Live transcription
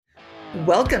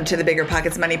Welcome to the Bigger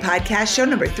Pockets Money Podcast, show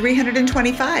number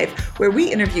 325, where we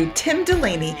interview Tim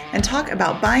Delaney and talk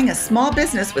about buying a small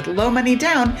business with low money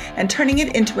down and turning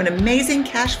it into an amazing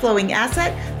cash flowing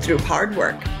asset through hard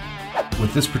work.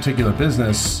 With this particular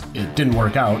business, it didn't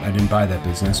work out. I didn't buy that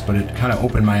business, but it kind of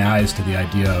opened my eyes to the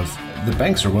idea of the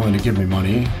banks are willing to give me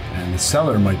money and the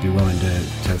seller might be willing to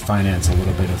finance a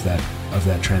little bit of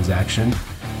that transaction.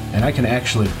 And I can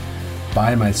actually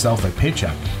buy myself a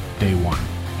paycheck day one,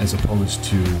 as opposed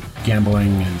to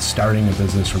gambling and starting a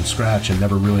business from scratch and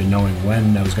never really knowing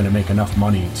when I was going to make enough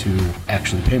money to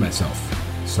actually pay myself.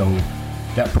 So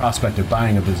that prospect of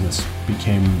buying a business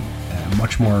became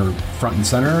much more front and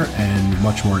center and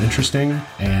much more interesting,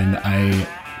 and I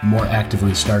more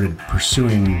actively started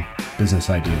pursuing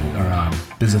business ideas or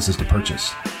businesses to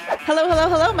purchase.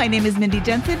 Hello. My name is Mindy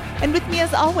Jensen, and with me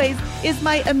as always is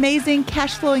my amazing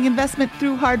cash flowing investment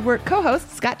through hard work co-host,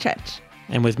 Scott Trench.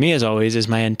 And with me, as always, is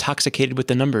my intoxicated with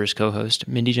the numbers co-host,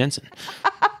 Mindy Jensen.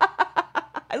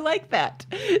 I like that.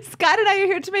 Scott and I are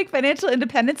here to make financial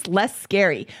independence less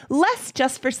scary, less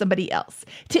just for somebody else,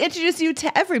 to introduce you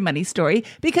to every money story,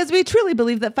 because we truly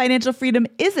believe that financial freedom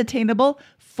is attainable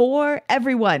for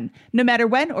everyone, no matter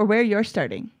when or where you're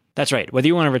starting. That's right. Whether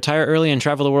you want to retire early and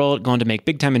travel the world, go on to make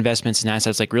big-time investments in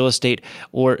assets like real estate,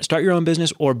 or start your own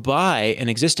business, or buy an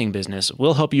existing business,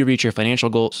 we'll help you reach your financial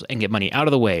goals and get money out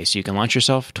of the way so you can launch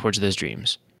yourself towards those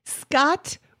dreams.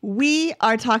 Scott, we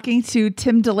are talking to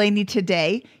Tim Delaney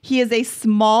today. He is a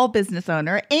small business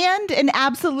owner and an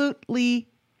absolutely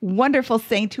wonderful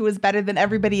saint who is better than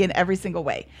everybody in every single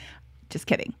way. Just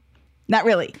kidding. Not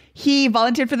really. He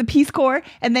volunteered for the Peace Corps,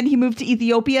 and then he moved to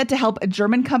Ethiopia to help a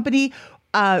German company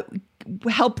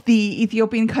help the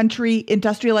Ethiopian country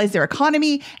industrialize their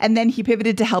economy. And then he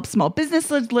pivoted to help small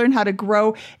businesses learn how to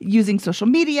grow using social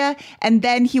media. And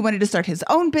then he wanted to start his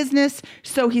own business.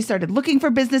 So he started looking for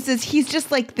businesses. He's just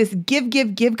like this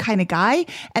give kind of guy.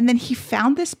 And then he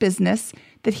found this business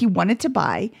that he wanted to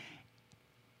buy.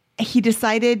 He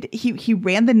decided he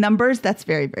ran the numbers. That's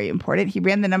very, very important. He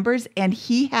ran the numbers, and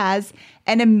he has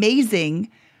an amazing,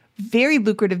 very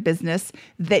lucrative business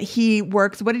that he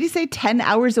works, what did he say, 10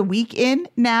 hours a week in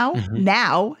now? Mm-hmm.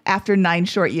 Now, after 9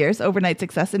 short years, overnight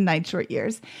success in 9 short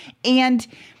years, and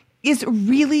is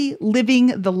really living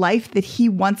the life that he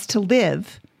wants to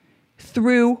live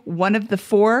through one of the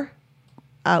 4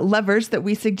 levers that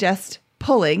we suggest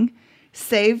pulling: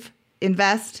 save,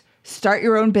 invest, start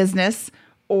your own business,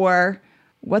 or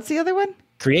what's the other one?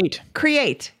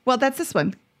 Create. Well, that's this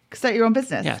one. Start your own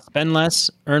business. Yeah. Spend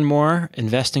less, earn more,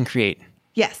 invest and create.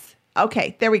 Yes.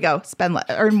 Okay. There we go. Spend less,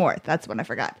 earn more. That's one I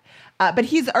forgot. But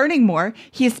he's earning more.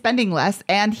 He is spending less,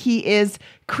 and he is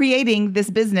creating this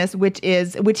business, which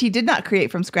he did not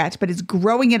create from scratch, but is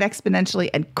growing it exponentially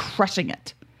and crushing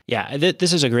it. Yeah,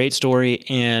 this is a great story.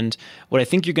 And what I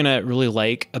think you're going to really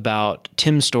like about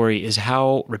Tim's story is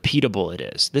how repeatable it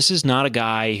is. This is not a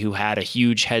guy who had a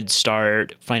huge head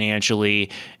start financially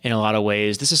in a lot of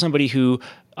ways. This is somebody who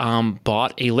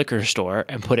bought a liquor store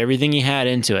and put everything he had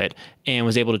into it and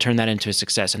was able to turn that into a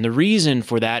success. And the reason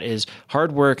for that is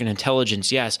hard work and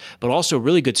intelligence, yes, but also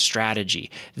really good strategy.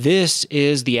 This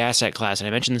is the asset class, and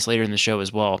I mentioned this later in the show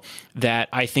as well, that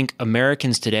I think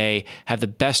Americans today have the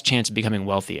best chance of becoming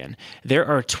wealthy in. There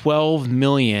are 12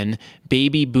 million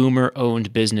baby boomer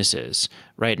owned businesses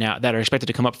right now that are expected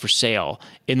to come up for sale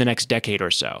in the next decade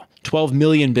or so. 12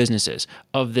 million businesses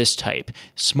of this type,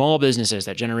 small businesses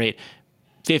that generate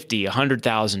 $50,000, $100,000,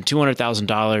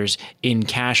 $200,000 in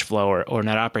cash flow or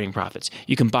net operating profits.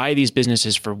 You can buy these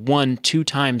businesses for 1-2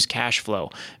 times cash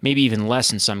flow, maybe even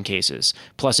less in some cases,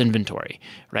 plus inventory,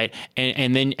 right?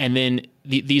 And then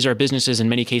these are businesses in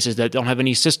many cases that don't have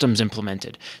any systems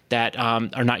implemented, that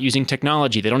are not using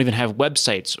technology. They don't even have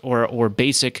websites or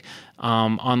basic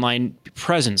online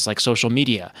presence like social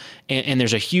media. And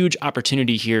there's a huge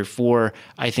opportunity here for,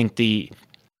 I think, the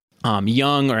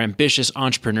young or ambitious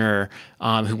entrepreneur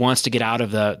who wants to get out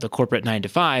of the corporate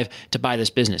 9-to-5 to buy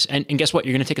this business. And guess what?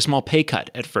 You're going to take a small pay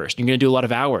cut at first. You're going to do a lot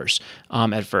of hours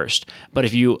at first. But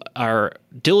if you are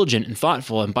diligent and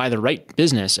thoughtful and buy the right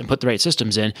business and put the right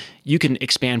systems in, you can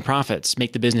expand profits,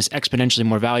 make the business exponentially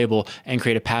more valuable, and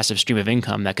create a passive stream of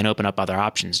income that can open up other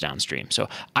options downstream. So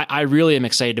I really am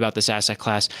excited about this asset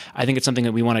class. I think it's something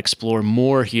that we want to explore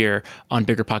more here on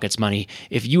Bigger Pockets Money.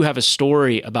 If you have a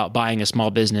story about buying a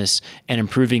small business and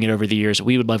improving it over the years,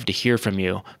 we would love to hear from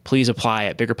you. Please apply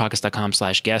at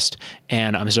biggerpockets.com/guest.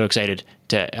 And I'm so excited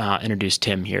to introduce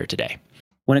Tim here today.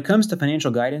 When it comes to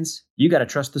financial guidance, you got to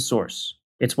trust the source.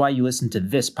 It's why you listen to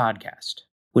this podcast.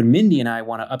 When Mindy and I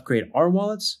want to upgrade our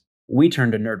wallets, we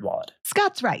turn to NerdWallet.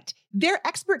 Scott's right. Their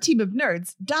expert team of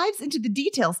nerds dives into the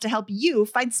details to help you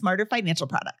find smarter financial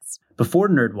products. Before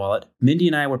NerdWallet, Mindy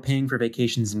and I were paying for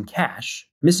vacations in cash,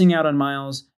 missing out on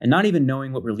miles, and not even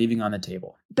knowing what we're leaving on the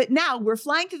table. But now we're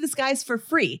flying through the skies for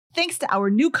free, thanks to our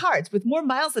new cards with more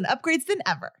miles and upgrades than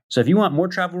ever. So if you want more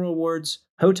travel rewards,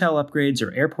 hotel upgrades,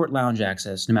 or airport lounge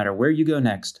access, no matter where you go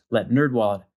next, let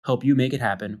NerdWallet help you make it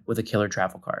happen with a killer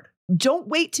travel card. Don't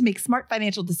wait to make smart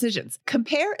financial decisions.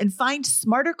 Compare and find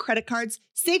smarter credit cards,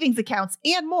 savings accounts,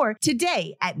 and more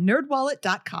today at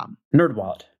nerdwallet.com.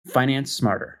 NerdWallet. Finance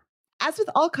smarter. As with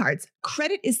all cards,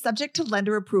 credit is subject to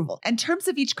lender approval, and terms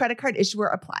of each credit card issuer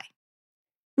apply.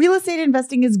 Real estate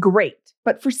investing is great,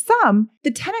 but for some,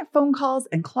 the tenant phone calls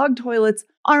and clogged toilets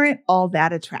aren't all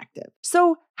that attractive.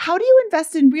 So how do you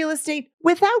invest in real estate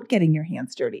without getting your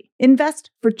hands dirty?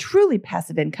 Invest for truly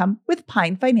passive income with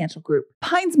Pine Financial Group.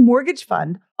 Pine's mortgage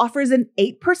fund offers an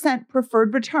 8%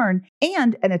 preferred return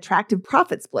and an attractive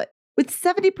profit split, with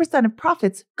 70% of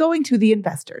profits going to the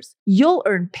investors. You'll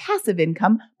earn passive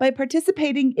income by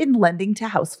participating in lending to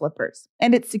house flippers.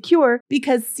 And it's secure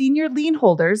because senior lien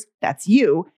holders, that's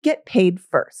you, get paid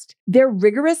first. Their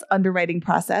rigorous underwriting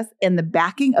process and the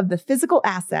backing of the physical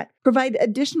asset provide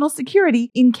additional security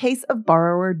in case of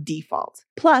borrower default.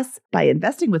 Plus, by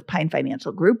investing with Pine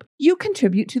Financial Group, you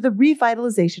contribute to the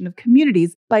revitalization of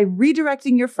communities by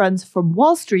redirecting your funds from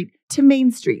Wall Street to Main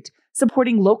Street,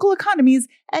 supporting local economies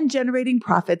and generating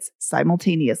profits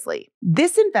simultaneously.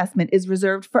 This investment is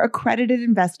reserved for accredited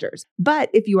investors, but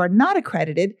if you are not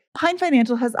accredited, Pine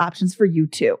Financial has options for you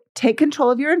too. Take control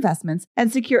of your investments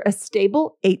and secure a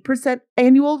stable 8%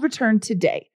 annual return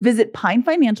today. Visit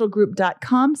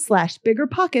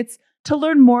pinefinancialgroup.com/biggerpockets to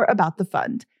learn more about the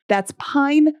fund. That's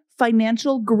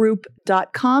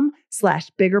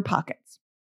pinefinancialgroup.com/biggerpockets.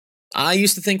 I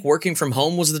used to think working from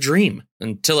home was the dream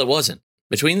until it wasn't.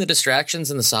 Between the distractions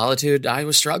and the solitude, I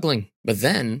was struggling. But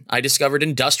then I discovered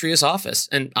Industrious Office,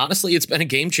 and honestly, it's been a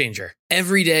game changer.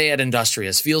 Every day at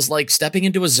Industrious feels like stepping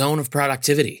into a zone of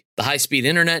productivity. The high-speed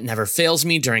internet never fails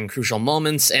me during crucial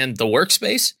moments, and the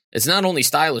workspace? It's not only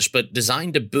stylish, but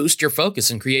designed to boost your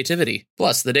focus and creativity.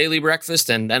 Plus, the daily breakfast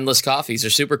and endless coffees are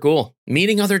super cool.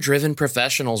 Meeting other driven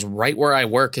professionals right where I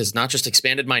work has not just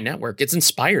expanded my network, it's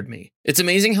inspired me. It's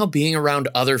amazing how being around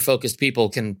other focused people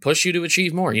can push you to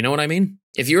achieve more, you know what I mean?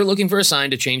 If you're looking for a sign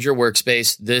to change your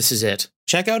workspace, this is it.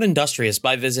 Check out Industrious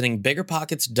by visiting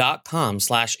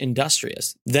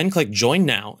biggerpockets.com/industrious. Then click Join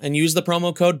Now and use the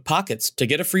promo code POCKETS to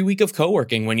get a free week of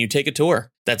co-working when you take a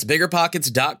tour. That's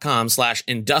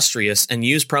biggerpockets.com/industrious and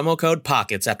use promo code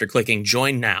POCKETS after clicking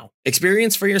Join Now.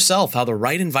 Experience for yourself how the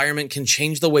right environment can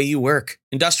change the way you work.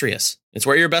 Industrious. It's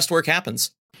where your best work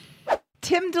happens.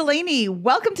 Tim Delaney,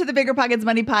 welcome to the Bigger Pockets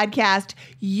Money Podcast.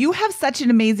 You have such an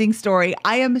amazing story.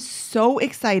 I am so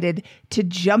excited to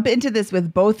jump into this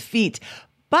with both feet.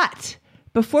 But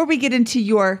before we get into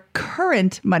your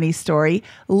current money story,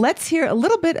 let's hear a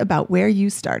little bit about where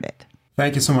you started.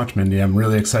 Thank you so much, Mindy. I'm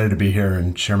really excited to be here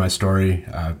and share my story.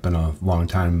 I've been a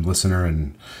long-time listener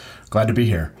and glad to be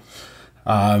here.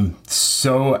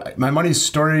 So my money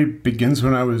story begins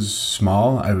when I was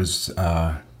small.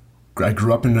 I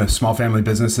grew up in small family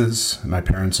businesses. My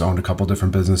parents owned a couple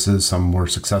different businesses. Some were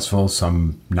successful,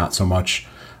 some not so much.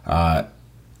 And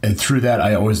through that,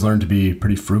 I always learned to be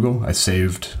pretty frugal. I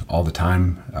saved all the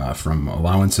time, from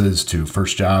allowances to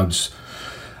first jobs.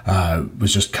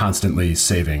 Was just constantly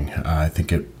saving. I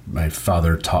think my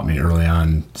father taught me early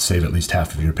on, save at least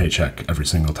half of your paycheck every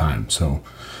single time. So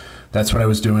that's what I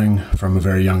was doing from a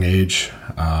very young age.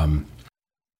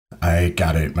 I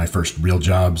got my first real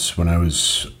jobs when I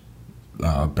was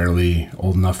barely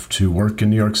old enough to work in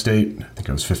New York State. I think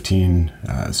I was 15.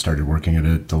 Started working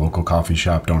at the local coffee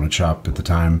shop, donut shop at the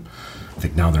time. I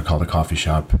think now they're called a coffee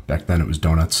shop. Back then it was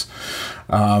donuts.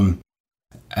 And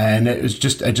it was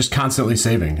just constantly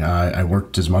saving. I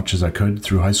worked as much as I could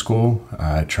through high school.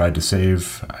 I tried to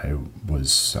save. I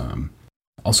was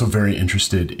also very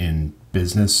interested in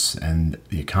business and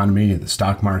the economy, the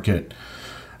stock market.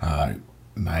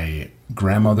 My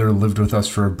grandmother lived with us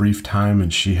for a brief time,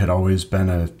 and she had always been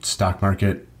a stock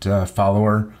market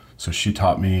follower. So she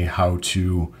taught me how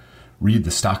to read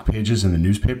the stock pages in the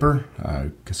newspaper.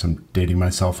 I guess I'm dating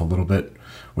myself a little bit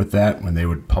with that, when they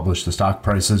would publish the stock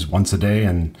prices once a day,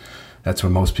 and that's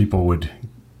when most people would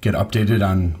get updated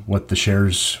on what the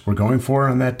shares were going for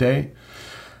on that day.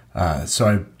 So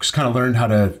I just kind of learned how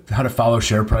to follow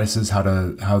share prices, how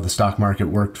the stock market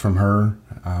worked from her.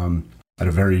 At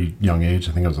a very young age.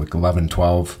 I think I was like 11,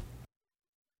 12.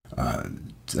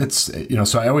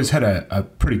 So I always had a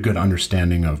pretty good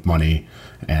understanding of money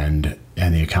and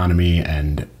the economy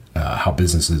and how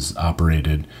businesses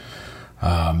operated.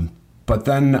 But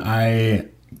then I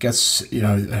guess,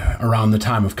 around the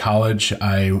time of college,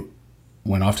 I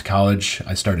went off to college.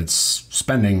 I started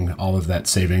spending all of that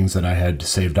savings that I had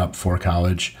saved up for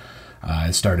college.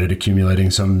 I started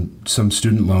accumulating some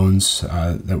student loans.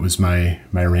 That was my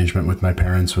arrangement with my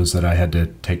parents, was that I had to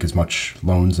take as much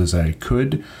loans as I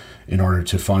could in order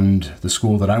to fund the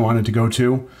school that I wanted to go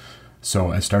to.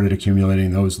 So I started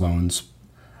accumulating those loans.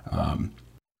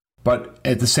 But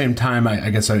at the same time,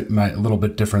 I guess I'm a little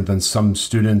bit different than some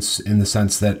students in the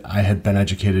sense that I had been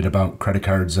educated about credit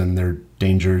cards and their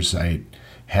dangers. I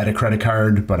had a credit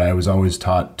card, but I was always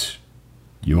taught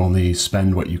you only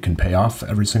spend what you can pay off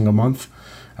every single month.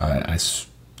 I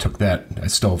took that. I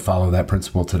still follow that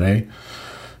principle today,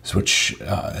 which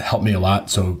helped me a lot.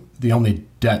 So the only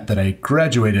debt that I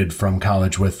graduated from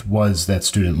college with was that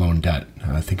student loan debt.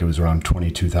 I think it was around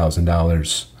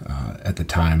 $22,000 at the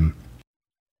time.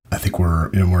 I think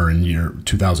we're in year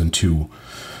 2002.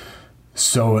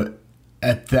 So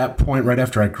at that point, right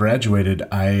after I graduated,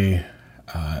 I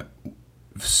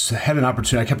had an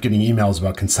opportunity. I kept getting emails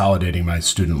about consolidating my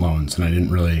student loans, and I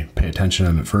didn't really pay attention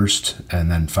to them at first, and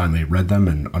then finally read them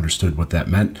and understood what that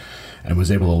meant, and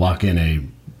was able to lock in a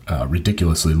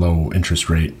ridiculously low interest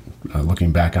rate.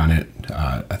 Looking back on it,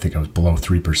 I think I was below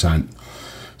 3%.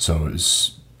 So it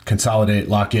was consolidate,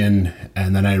 lock in,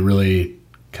 and then I really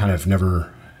kind of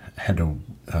never had to,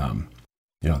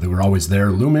 they were always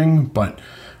there looming, but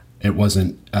it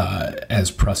wasn't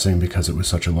as pressing because it was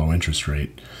such a low interest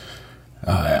rate.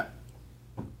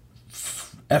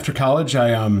 After college,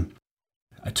 I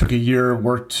took a year,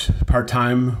 worked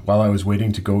part-time while I was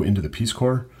waiting to go into the Peace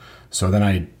Corps. So then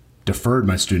I deferred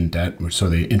my student debt, so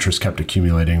the interest kept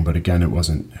accumulating, but again, it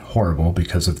wasn't horrible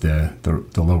because of the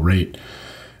low rate.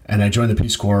 And I joined the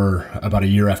Peace Corps about a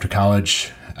year after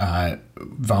college,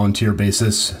 volunteer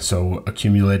basis, so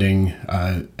accumulating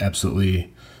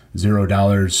absolutely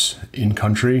 $0 in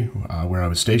country where I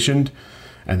was stationed.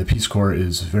 And the Peace Corps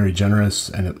is very generous,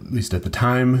 and at least at the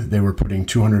time, they were putting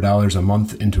 $200 a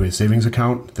month into a savings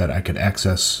account that I could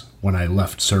access when I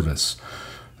left service.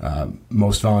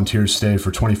 Most volunteers stay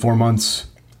for 24 months.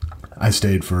 I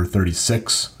stayed for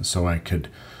 36, so I could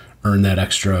earn that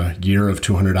extra year of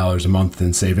 $200 a month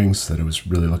in savings that I was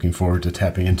really looking forward to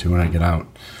tapping into when I get out.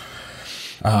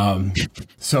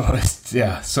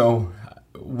 So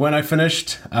when I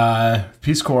finished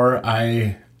Peace Corps,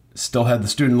 I still had the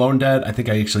student loan debt. I think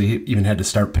I actually even had to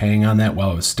start paying on that while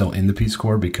I was still in the Peace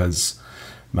Corps because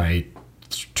my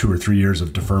 2 or 3 years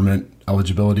of deferment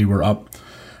eligibility were up.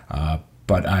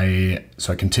 But I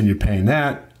continued paying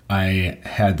that. I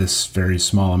had this very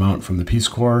small amount from the Peace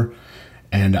Corps,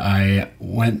 and I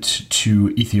went to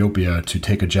Ethiopia to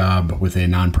take a job with a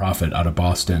nonprofit out of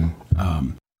Boston,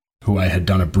 who I had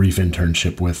done a brief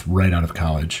internship with right out of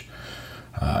college.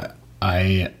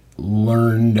 I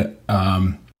learned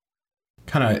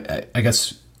I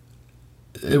guess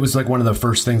it was like one of the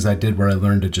first things I did where I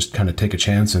learned to just kind of take a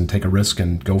chance and take a risk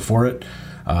and go for it.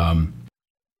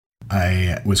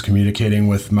 I was communicating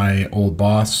with my old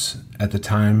boss at the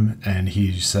time, and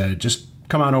he said, just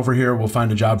come on over here. We'll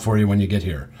find a job for you when you get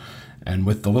here. And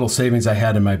with the little savings I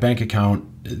had in my bank account,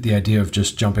 the idea of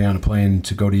just jumping on a plane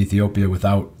to go to Ethiopia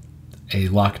without a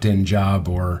locked-in job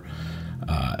or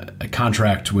a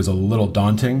contract was a little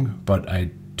daunting, but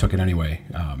I took it anyway.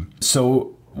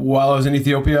 So while I was in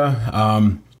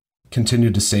Ethiopia,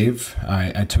 continued to save.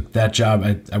 I took that job.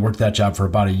 I worked that job for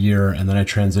about a year, and then I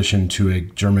transitioned to a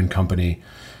German company,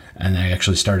 and I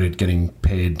actually started getting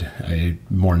paid a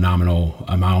more nominal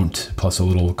amount plus a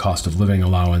little cost of living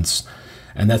allowance.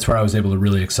 And that's where I was able to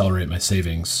really accelerate my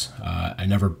savings. I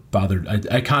never bothered.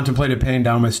 I contemplated paying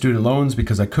down my student loans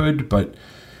because I could, but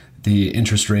the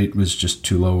interest rate was just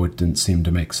too low. It didn't seem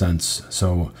to make sense.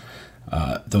 So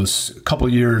those couple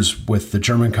years with the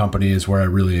German company is where I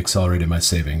really accelerated my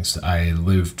savings. I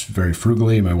lived very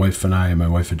frugally. My wife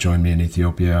had joined me in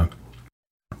Ethiopia.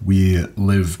 We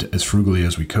lived as frugally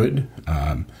as we could.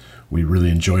 We really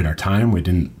enjoyed our time. We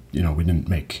didn't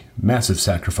make massive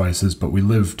sacrifices, but we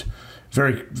lived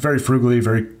very, very frugally,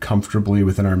 very comfortably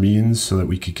within our means so that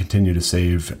we could continue to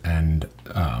save and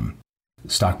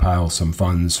stockpile some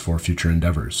funds for future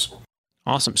endeavors.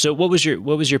 Awesome. So what was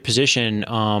your position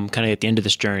kind of at the end of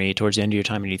this journey, towards the end of your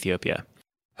time in Ethiopia?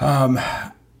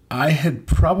 I had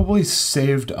probably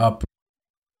saved up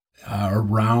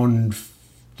around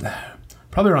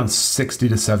 60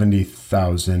 to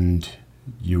 70,000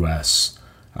 US.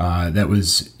 That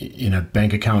was in a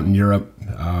bank account in Europe,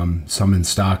 some in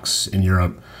stocks in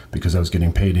Europe because I was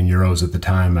getting paid in euros at the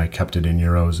time. I kept it in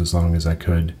euros as long as I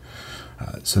could.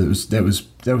 So that was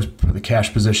the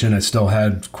cash position. I still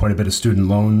had quite a bit of student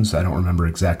loans. I don't remember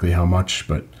exactly how much,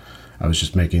 but I was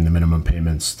just making the minimum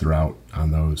payments throughout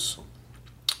on those.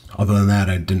 Other than that,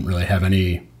 I didn't really have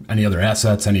any other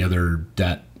assets, any other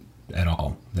debt at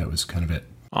all. That was kind of it.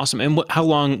 Awesome. And how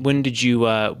long? When did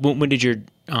your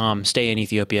stay in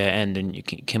Ethiopia end, and you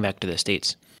came back to the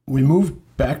States? We moved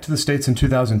back to the States in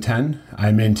 2010.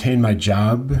 I maintained my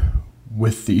job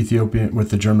with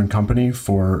the German company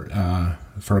for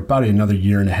about another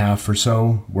year and a half or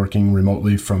so, working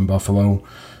remotely from Buffalo,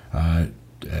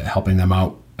 helping them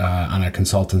out on a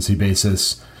consultancy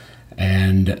basis,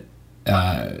 and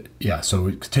so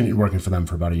we continued working for them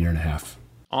for about a year and a half.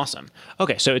 Awesome.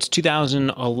 Okay, so it's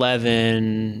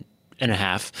 2011 and a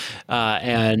half,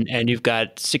 and you've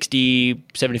got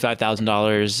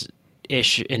 $75,000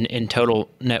 ish in total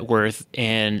net worth,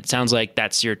 and it sounds like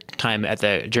that's your time at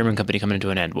the German company coming to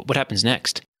an end. What happens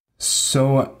next?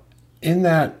 So, in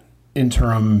that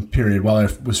interim period,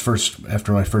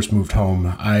 after I first moved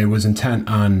home, I was intent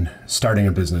on starting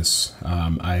a business.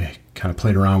 I kind of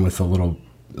played around with a little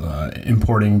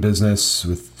importing business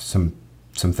with some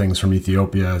things from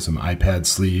Ethiopia, some iPad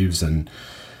sleeves and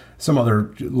some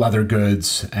other leather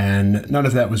goods, and none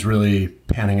of that was really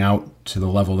panning out to the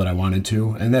level that I wanted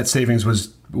to. And that savings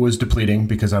was depleting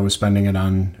because I was spending it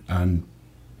on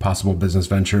possible business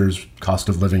ventures. Cost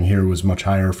of living here was much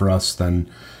higher for us than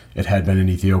it had been in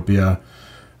Ethiopia.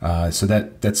 So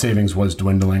that savings was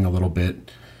dwindling a little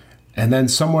bit. And then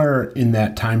somewhere in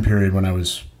that time period when I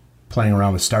was playing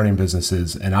around with starting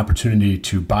businesses, an opportunity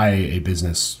to buy a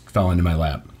business fell into my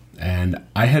lap. And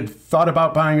I had thought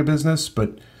about buying a business,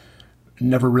 but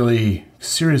never really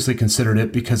seriously considered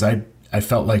it because I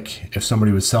felt like if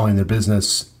somebody was selling their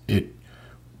business, it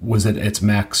was at its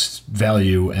max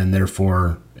value and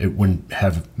therefore it wouldn't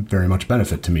have very much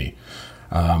benefit to me.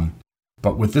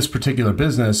 But with this particular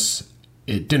business,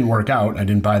 it didn't work out. I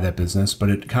didn't buy that business, but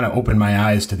it kind of opened my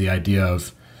eyes to the idea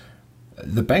of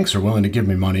the banks are willing to give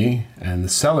me money and the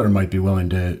seller might be willing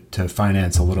to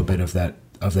finance a little bit of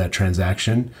that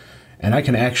transaction. And I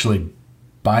can actually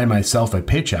buy myself a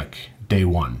paycheck day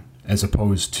one, as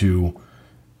opposed to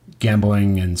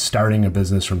gambling and starting a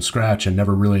business from scratch and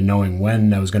never really knowing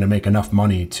when I was going to make enough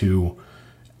money to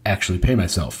actually pay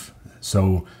myself.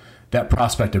 So that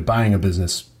prospect of buying a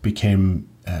business became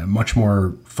much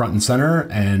more front and center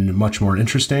and much more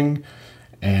interesting.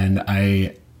 And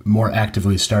I more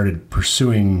actively started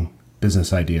pursuing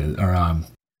business ideas or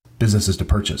businesses to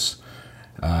purchase.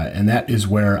 And that is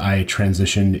where I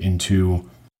transitioned into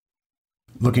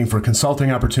looking for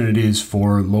consulting opportunities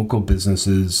for local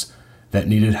businesses that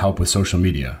needed help with social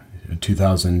media. In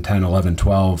 2010, 11,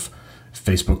 12,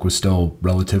 Facebook was still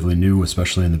relatively new,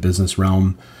 especially in the business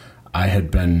realm. I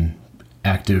had been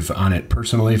active on it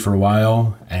personally for a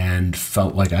while and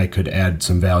felt like I could add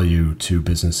some value to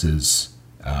businesses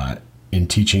in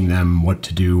teaching them what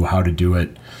to do, how to do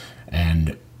it,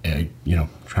 and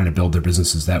trying to build their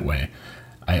businesses that way.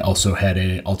 I also had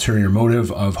an ulterior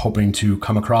motive of hoping to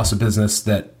come across a business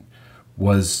that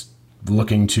was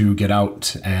looking to get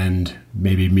out and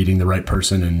maybe meeting the right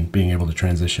person and being able to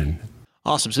transition.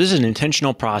 Awesome. So this is an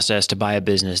intentional process to buy a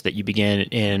business that you began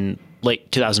in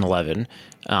late 2011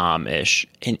 ish,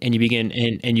 and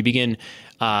you begin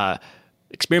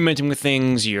experimenting with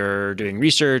things. You're doing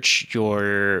research.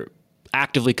 You're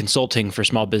actively consulting for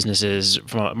small businesses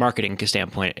from a marketing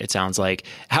standpoint. It sounds like.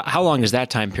 How long does that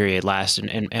time period last,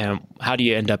 and how do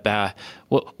you end up?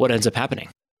 What ends up happening?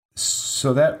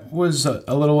 So that was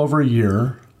a little over a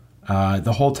year.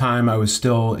 The whole time I was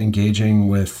still engaging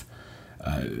with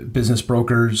business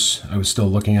brokers. I was still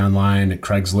looking online at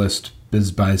Craigslist,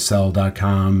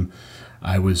 bizbuysell.com.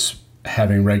 I was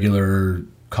having regular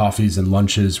coffees and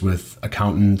lunches with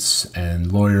accountants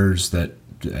and lawyers that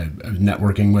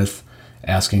networking with,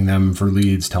 asking them for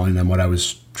leads, telling them what I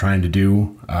was trying to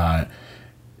do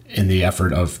in the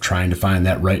effort of trying to find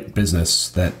that right business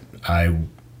that I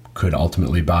could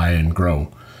ultimately buy and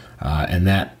grow. And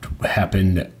that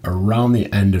happened around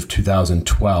the end of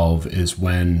 2012 is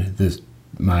when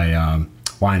my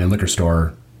wine and liquor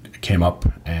store came up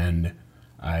and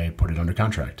I put it under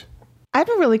contract. I have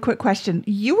a really quick question.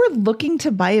 You were looking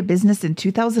to buy a business in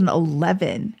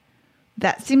 2011.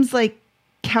 That seems like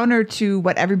counter to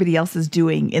what everybody else is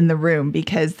doing in the room,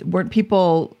 because weren't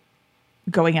people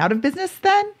going out of business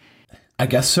then? I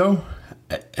guess so.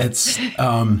 It's,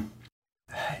 I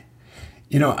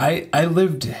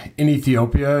lived in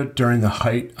Ethiopia during the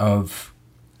height of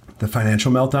the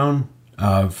financial meltdown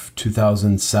of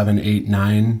 2007, 8,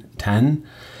 9, 10.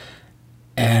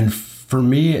 And for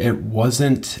me, it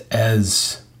wasn't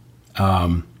as,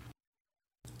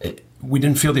 we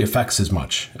didn't feel the effects as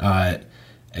much.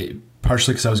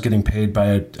 Partially because I was getting paid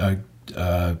by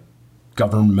a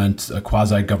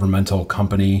quasi-governmental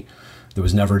company. There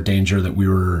was never danger that we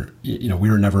were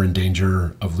never in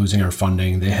danger of losing our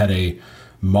funding. They had a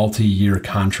multi-year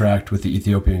contract with the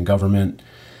Ethiopian government.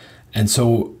 And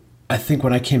so I think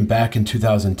when I came back in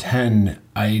 2010,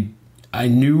 I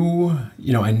knew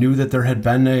that there had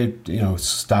been a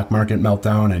stock market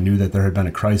meltdown. I knew that there had been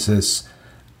a crisis.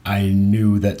 I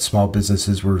knew that small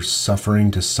businesses were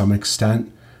suffering to some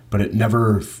extent, but it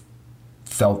never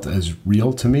felt as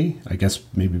real to me. I guess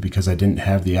maybe because I didn't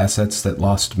have the assets that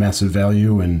lost massive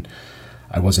value and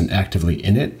I wasn't actively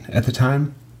in it at the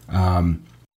time. And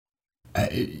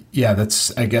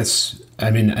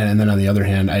then on the other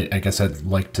hand, I guess I'd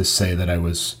like to say that I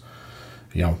was,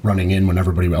 running in when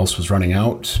everybody else was running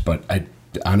out, but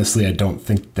honestly, I don't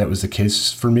think that was the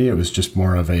case for me. It was just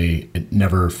more of it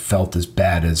never felt as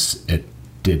bad as it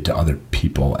did to other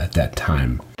people at that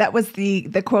time. That was the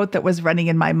quote that was running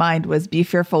in my mind was be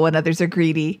fearful when others are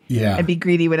greedy and be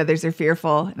greedy when others are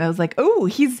fearful. And I was like, oh,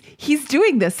 he's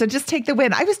doing this. So just take the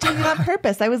win. I was doing it on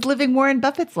purpose. I was living Warren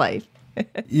Buffett's life.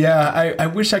 Yeah, I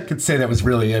wish I could say that was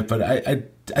really it, but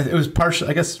it was partial.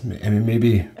 I guess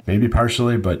maybe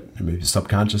partially, but maybe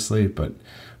subconsciously. But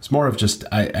it's more of just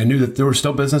I knew that there were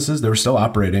still businesses, they were still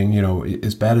operating.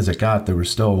 As bad as it got, there were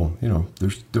still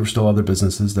there were still other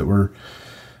businesses that were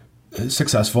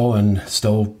successful and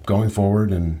still going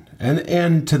forward.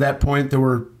 And to that point, there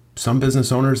were some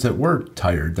business owners that were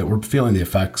tired, that were feeling the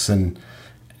effects and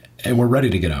were ready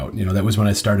to get out. That was when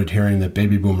I started hearing that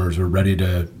baby boomers were ready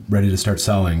to start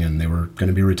selling and they were going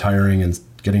to be retiring and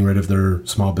getting rid of their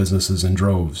small businesses in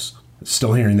droves.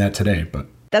 Still hearing that today, but.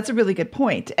 That's a really good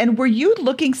point. And were you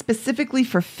looking specifically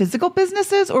for physical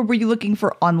businesses or were you looking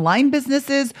for online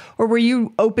businesses or were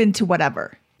you open to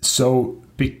whatever? So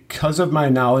because of my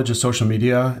knowledge of social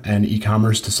media and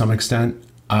e-commerce to some extent,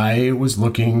 I was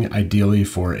looking ideally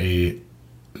for a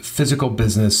physical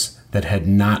business that had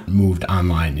not moved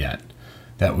online yet.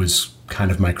 That was kind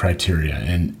of my criteria.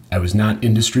 And I was not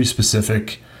industry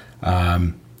specific.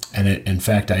 In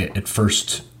fact, I at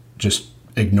first just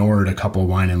ignored a couple of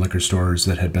wine and liquor stores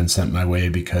that had been sent my way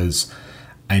because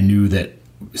I knew that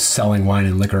selling wine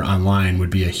and liquor online would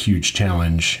be a huge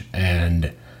challenge.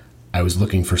 And I was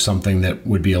looking for something that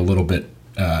would be a little bit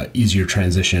easier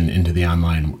transition into the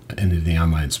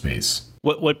online space.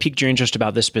 What piqued your interest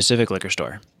about this specific liquor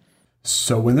store?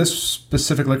 So when this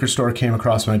specific liquor store came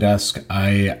across my desk,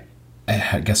 I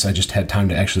guess I just had time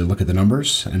to actually look at the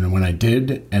numbers. And when I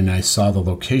did, and I saw the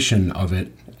location of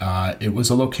it, it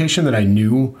was a location that I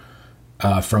knew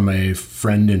from a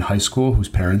friend in high school whose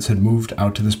parents had moved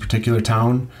out to this particular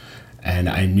town. And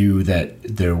I knew that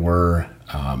there were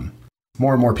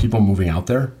more and more people moving out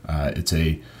there. It's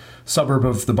a suburb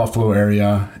of the Buffalo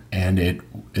area, and it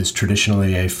is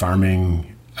traditionally a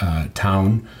farming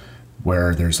town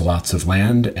where there's lots of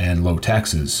land and low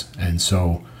taxes. And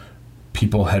so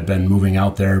people had been moving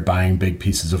out there, buying big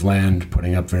pieces of land,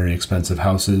 putting up very expensive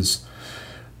houses.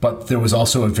 But there was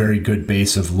also a very good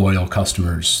base of loyal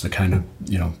customers, the kind of,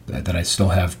 that I still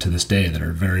have to this day, that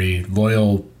are very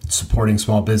loyal, supporting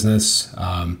small business.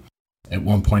 At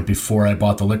one point before I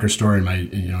bought the liquor store, in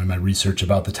my research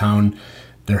about the town,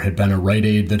 there had been a Rite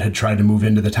Aid that had tried to move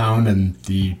into the town, and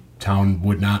the town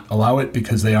would not allow it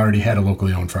because they already had a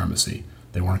locally owned pharmacy.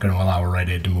 They weren't going to allow a Rite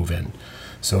Aid to move in.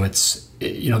 So it's,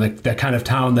 that kind of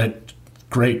town, that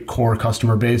great core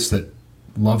customer base that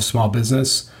loves small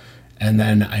business. And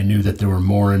then I knew that there were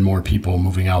more and more people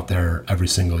moving out there every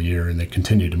single year, and they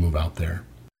continued to move out there.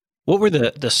 What were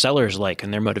the sellers like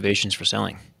and their motivations for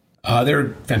selling?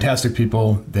 They're fantastic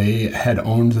people. They had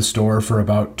owned the store for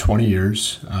about 20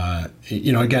 years.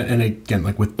 Again,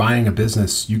 like with buying a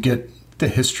business, you get the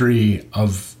history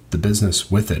of the business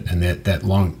with it, and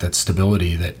that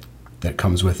stability that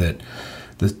comes with it.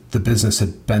 The business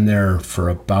had been there for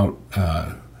about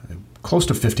close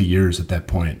to 50 years at that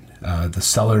point. The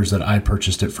sellers that I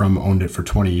purchased it from owned it for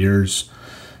 20 years.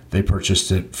 They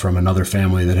purchased it from another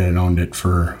family that had owned it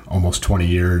for almost 20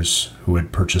 years, who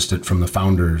had purchased it from the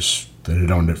founders that had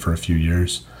owned it for a few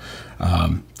years.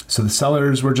 So the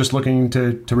sellers were just looking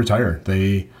to retire.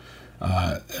 The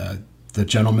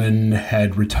gentleman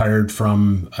had retired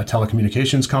from a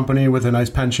telecommunications company with a nice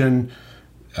pension.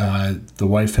 The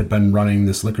wife had been running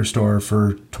this liquor store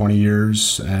for 20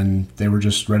 years, and they were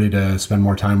just ready to spend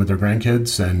more time with their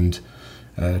grandkids and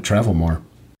travel more.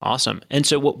 Awesome. And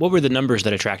so what were the numbers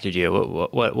that attracted you?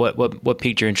 What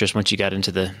piqued your interest once you got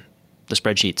into the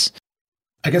spreadsheets?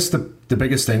 I guess the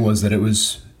biggest thing was that it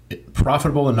was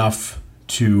profitable enough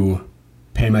to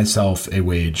pay myself a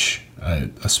wage,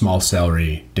 a small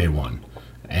salary day one.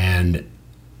 And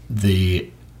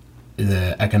the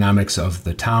economics of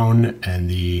the town and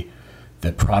the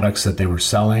products that they were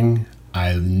selling,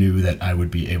 I knew that I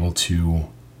would be able to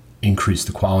increase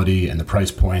the quality and the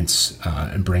price points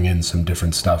and bring in some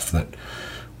different stuff that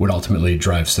would ultimately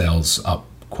drive sales up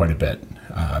quite a bit.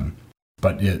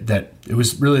 But it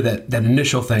was really that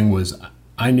initial thing was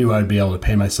I knew I'd be able to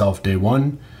pay myself day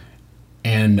one,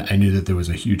 and I knew that there was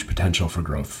a huge potential for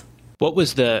growth. What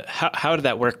was how did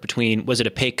that work between, was it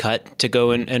a pay cut to go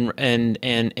and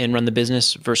run the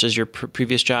business versus your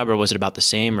previous job, or was it about the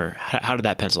same, or how did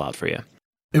that pencil out for you?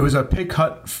 It was a pay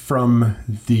cut from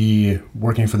the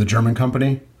working for the German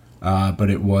company,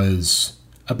 but it was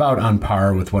about on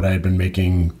par with what I had been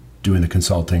making doing the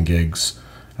consulting gigs.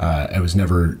 That was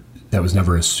never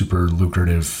a super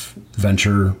lucrative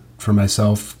venture for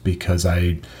myself because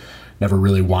I never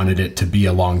really wanted it to be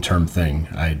a long-term thing.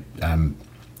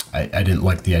 I didn't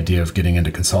like the idea of getting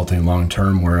into consulting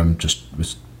long-term where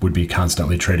would be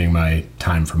constantly trading my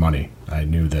time for money. I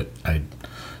knew that I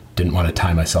didn't want to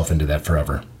tie myself into that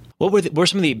forever. What were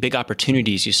some of the big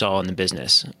opportunities you saw in the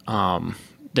business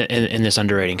in this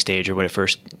underwriting stage, or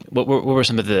what were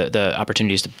some of the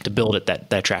opportunities to build it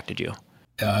that attracted you?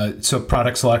 So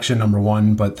product selection, number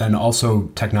one, but then also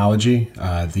technology.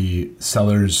 The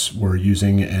sellers were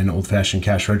using an old-fashioned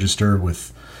cash register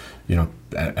with,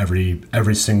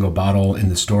 every single bottle in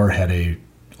the store had a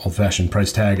old-fashioned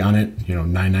price tag on it,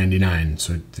 $9.99.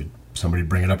 So somebody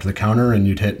bring it up to the counter and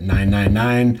you'd hit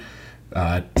 $9.99,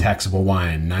 taxable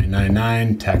wine,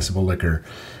 $9.99, taxable liquor.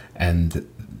 And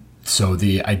so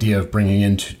the idea of bringing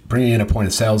in a point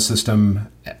of sale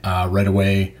system right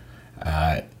away,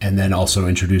 and then also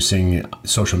introducing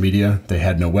social media. They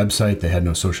had no website, they had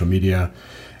no social media.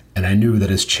 And I knew that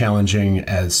as challenging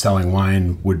as selling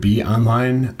wine would be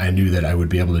online, I knew that I would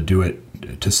be able to do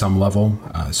it to some level.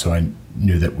 So I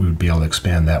knew that we would be able to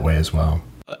expand that way as well.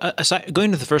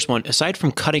 Going to the first one, aside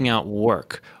from cutting out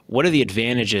work, what are the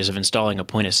advantages of installing a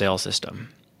point of sale system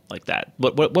like that?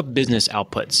 What business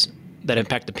outputs that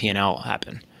impact the P&L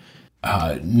happen?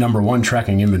 Number one,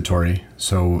 tracking inventory.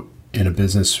 So in a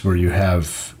business where you have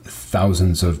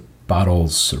thousands of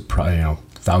bottles or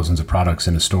thousands of products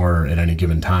in a store at any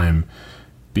given time,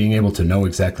 being able to know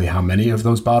exactly how many of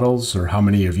those bottles or how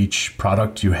many of each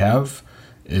product you have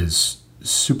is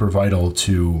super vital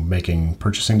to making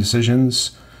purchasing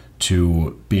decisions,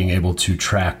 to being able to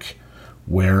track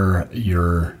where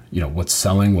what's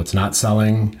selling, what's not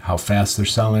selling, how fast they're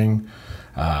selling,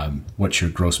 what your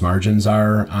gross margins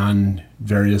are on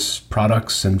various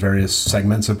products and various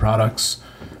segments of products.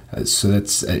 So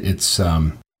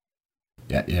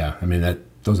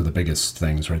those are the biggest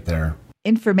things right there.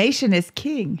 Information is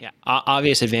king. Yeah,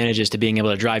 obvious advantages to being able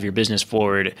to drive your business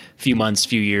forward a few months,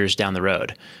 few years down the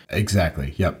road.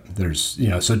 Exactly. Yep. There's,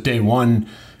 so day one,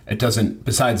 it doesn't,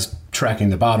 besides tracking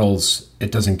the bottles,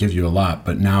 it doesn't give you a lot.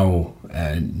 But now,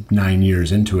 9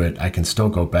 years into it, I can still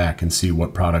go back and see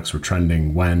what products were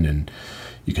trending when, and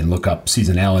you can look up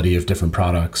seasonality of different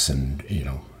products and,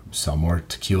 sell more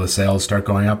tequila sales start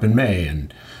going up in May,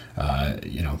 and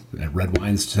red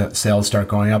wines sales start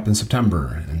going up in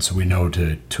September. And so we know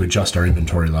to adjust our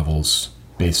inventory levels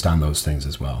based on those things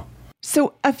as well.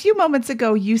 So a few moments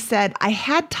ago, you said, I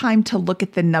had time to look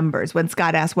at the numbers when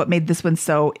Scott asked what made this one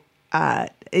so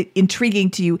intriguing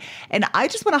to you. And I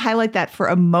just want to highlight that for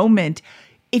a moment.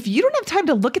 If you don't have time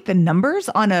to look at the numbers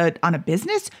on a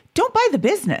business, don't buy the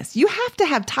business. You have to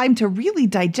have time to really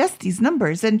digest these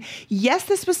numbers. And yes,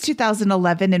 this was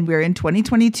 2011 and we're in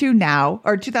 2022 now,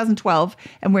 or 2012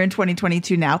 and we're in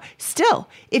 2022 now. Still,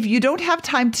 if you don't have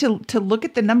time to look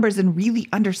at the numbers and really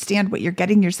understand what you're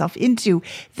getting yourself into,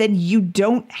 then you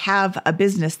don't have a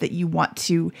business that you want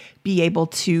to be able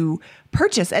to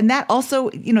purchase. And that also,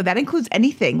 that includes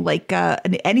anything like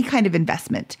any kind of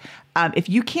investment. If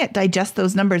you can't digest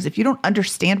those numbers, if you don't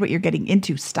understand what you're getting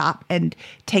into, stop and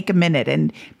take a minute.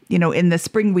 And, in the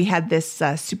spring, we had this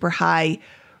super high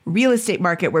real estate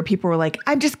market where people were like,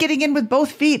 I'm just getting in with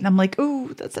both feet. And I'm like,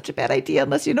 ooh, that's such a bad idea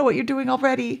unless you know what you're doing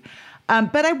already.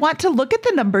 But I want to look at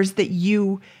the numbers that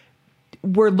you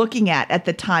were looking at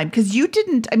the time, because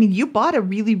you bought a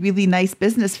really, really nice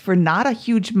business for not a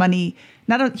huge amount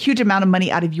of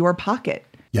money out of your pocket.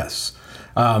 Yes.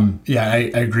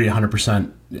 I agree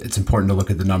 100%. It's important to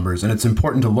look at the numbers, and it's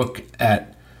important to look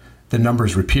at the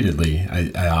numbers repeatedly.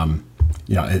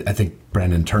 I think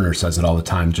Brandon Turner says it all the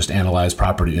time, just analyze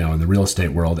property, in the real estate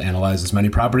world, analyze as many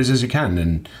properties as you can,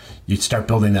 and you start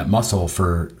building that muscle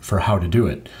for how to do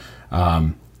it.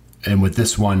 And with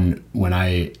this one, when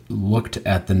I looked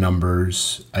at the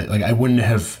numbers, I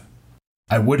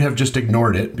I would have just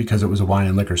ignored it because it was a wine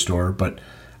and liquor store, but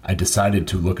I decided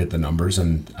to look at the numbers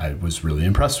and I was really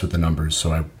impressed with the numbers.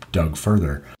 So I dug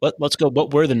further. Let's go.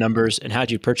 What were the numbers and how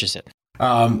did you purchase it?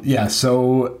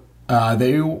 So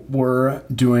they were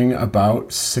doing about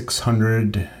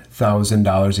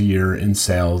 $600,000 a year in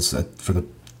sales for the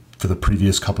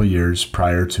previous couple of years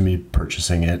prior to me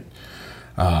purchasing it.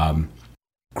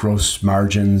 Gross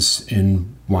margins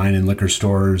in wine and liquor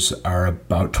stores are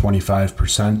about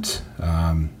 25%,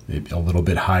 a little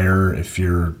bit higher if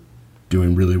you're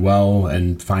doing really well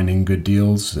and finding good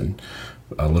deals, and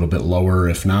a little bit lower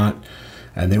if not.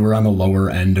 And they were on the lower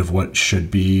end of what should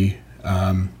be,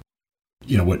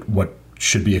 what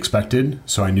should be expected.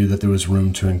 So I knew that there was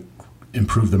room to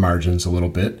improve the margins a little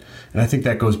bit. And I think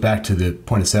that goes back to the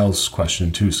point of sales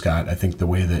question too, Scott. I think the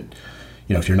way that,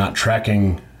 if you're not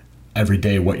tracking every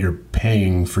day what you're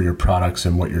paying for your products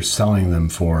and what you're selling them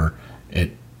for,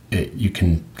 you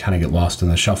can kind of get lost in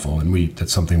the shuffle. And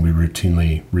that's something we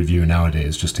routinely review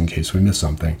nowadays, just in case we miss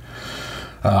something.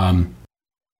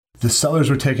 The sellers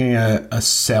were taking a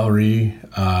salary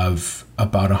of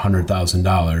about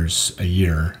 $100,000 a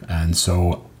year. And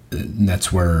so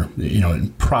that's where,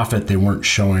 in profit, they weren't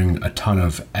showing a ton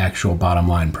of actual bottom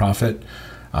line profit.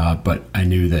 But I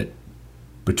knew that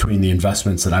between the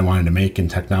investments that I wanted to make in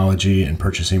technology and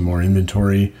purchasing more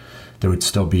inventory, there would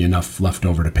still be enough left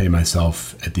over to pay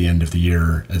myself at the end of the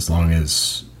year, as long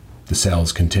as the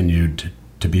sales continued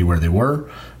to be where they were.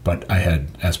 But I had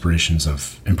aspirations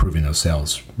of improving those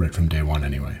sales right from day one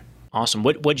anyway. Awesome.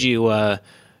 What did you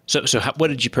what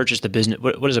did you purchase the business?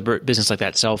 What does a business like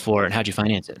that sell for, and how'd you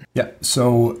finance it? Yeah.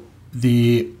 So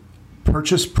the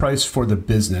purchase price for the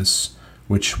business,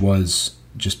 which was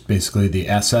just basically the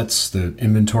assets, the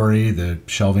inventory, the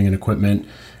shelving and equipment,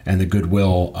 and the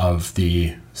goodwill of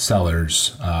the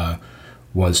sellers,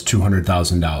 was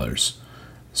 $200,000.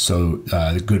 So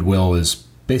the goodwill is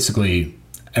basically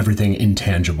everything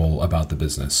intangible about the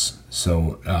business.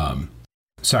 So,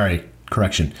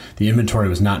 correction. The inventory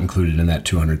was not included in that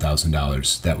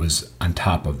 $200,000. That was on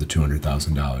top of the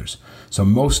 $200,000. So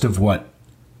most of what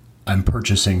I'm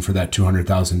purchasing for that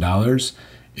 $200,000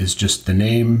 is just the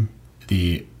name,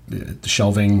 the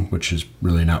shelving, which is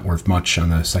really not worth much on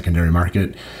the secondary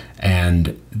market,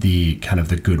 and the kind of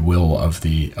the goodwill of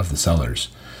the sellers.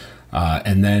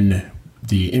 And then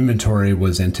the inventory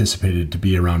was anticipated to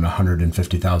be around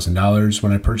 $150,000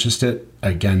 when I purchased it.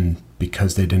 Again,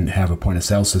 because they didn't have a point of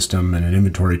sale system and an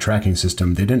inventory tracking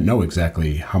system, they didn't know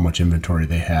exactly how much inventory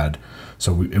they had.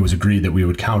 So it was agreed that we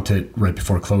would count it right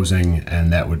before closing,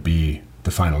 and that would be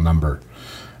the final number.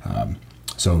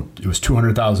 So it was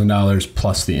 $200,000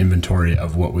 plus the inventory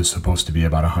of what was supposed to be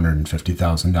about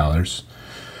 $150,000.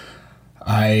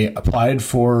 I applied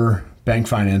for bank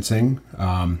financing,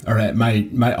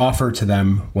 my offer to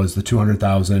them was the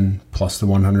 $200,000 plus the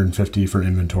 $150,000 for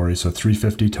inventory, so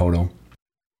 $350,000 total.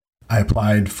 I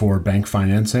applied for bank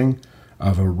financing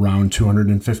of around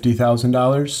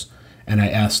 $250,000, and I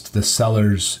asked the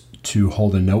sellers to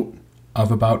hold a note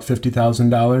of about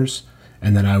 $50,000,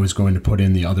 and then I was going to put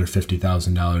in the other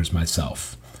 $50,000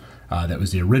 myself. That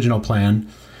was the original plan.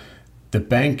 The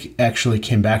bank actually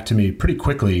came back to me pretty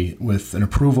quickly with an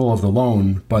approval of the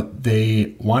loan, but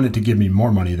they wanted to give me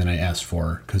more money than I asked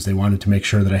for because they wanted to make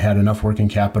sure that I had enough working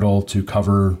capital to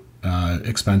cover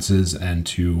expenses and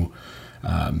to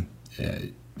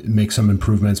make some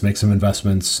improvements, make some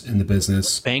investments in the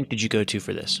business. What bank did you go to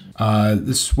for this?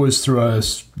 This was through a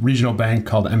regional bank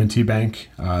called M&T Bank.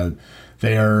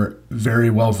 They are very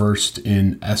well versed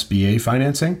in SBA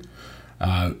financing.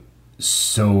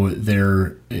 So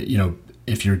they're,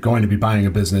 if you're going to be buying a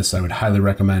business, I would highly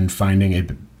recommend finding a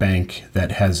bank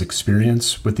that has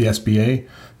experience with the SBA,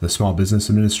 the Small Business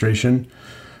Administration,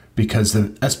 because the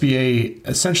SBA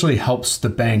essentially helps the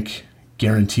bank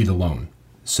guarantee the loan.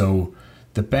 So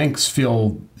the banks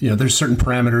feel, there's certain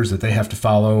parameters that they have to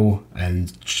follow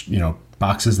and,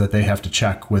 boxes that they have to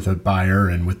check with a buyer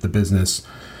and with the business.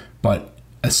 But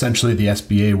essentially, the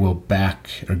SBA will back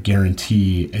or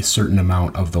guarantee a certain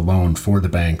amount of the loan for the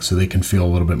bank so they can feel a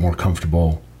little bit more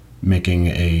comfortable making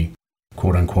a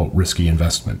quote unquote risky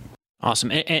investment.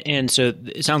 Awesome. And so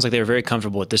it sounds like they were very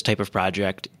comfortable with this type of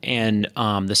project. And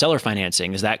the seller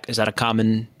financing, is that a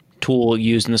common tool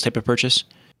used in this type of purchase?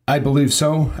 I believe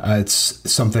so.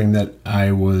 It's something that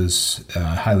I was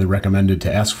highly recommended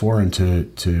to ask for and to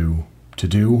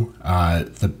do.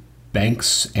 The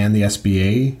banks and the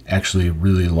SBA actually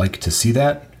really like to see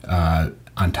that.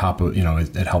 On top of,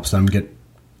 it helps them get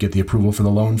the approval for the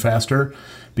loan faster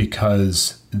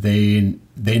because they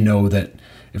know that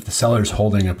if the seller's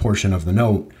holding a portion of the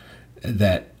note,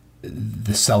 that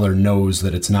the seller knows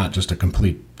that it's not just a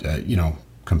complete,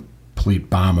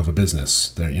 complete bomb of a business.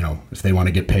 They're, if they want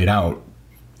to get paid out,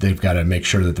 they've got to make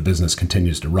sure that the business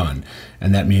continues to run.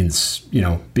 And that means,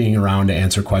 being around to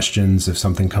answer questions if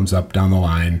something comes up down the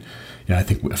line. I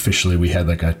think officially we had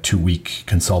like a 2-week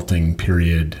consulting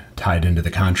period tied into the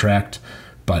contract,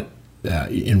 but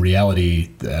in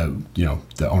reality,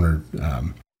 the owner,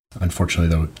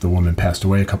 unfortunately, the woman passed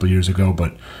away a couple of years ago,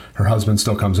 but her husband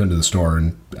still comes into the store,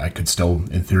 and I could still,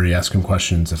 in theory, ask him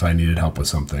questions if I needed help with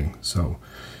something. So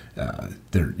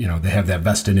they have that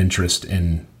vested interest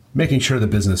in making sure the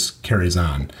business carries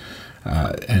on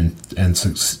and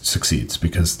succeeds,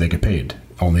 because they get paid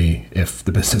only if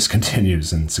the business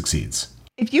continues and succeeds.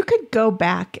 If you could go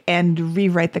back and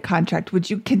rewrite the contract,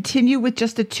 would you continue with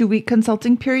just a 2-week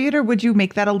consulting period, or would you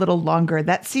make that a little longer?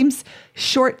 That seems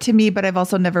short to me, but I've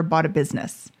also never bought a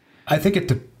business. I think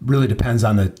it really depends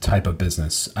on the type of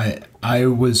business. I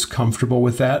was comfortable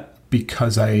with that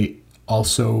because I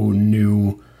also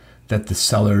knew that the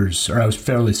sellers, or I was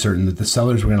fairly certain that the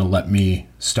sellers were going to let me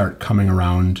start coming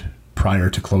around prior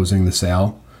to closing the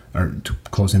sale or to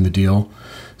closing the deal.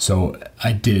 So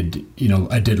I did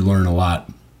learn a lot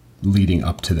leading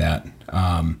up to that.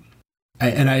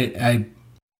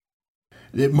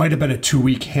 It might have been a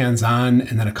 2-week hands-on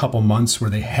and then a couple months where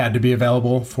they had to be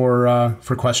available for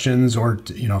questions, or,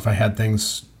 if I had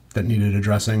things that needed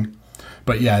addressing.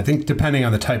 But yeah, I think depending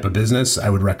on the type of business, I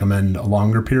would recommend a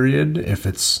longer period. If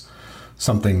it's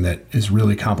something that is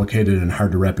really complicated and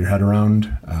hard to wrap your head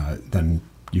around, then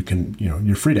you can,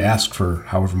 you're free to ask for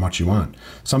however much you want.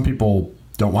 Some people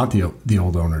don't want the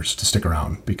old owners to stick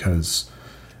around because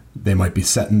they might be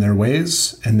set in their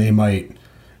ways and they might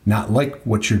not like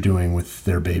what you're doing with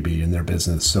their baby and their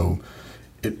business. So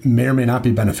it may or may not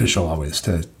be beneficial always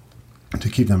to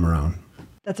keep them around.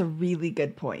 That's a really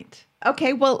good point.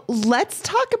 Okay, well, let's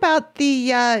talk about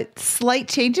the slight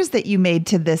changes that you made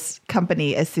to this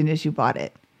company as soon as you bought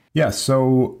it. Yeah,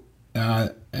 so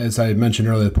as I mentioned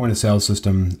earlier, the point of sale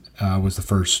system was the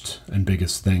first and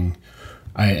biggest thing.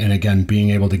 And again, being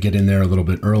able to get in there a little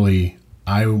bit early,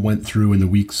 I went through in the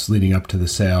weeks leading up to the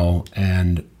sale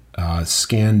and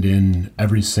scanned in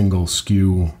every single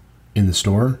SKU in the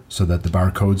store so that the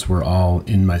barcodes were all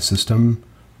in my system,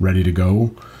 ready to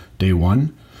go day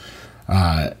one.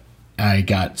 I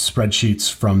got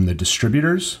spreadsheets from the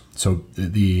distributors. So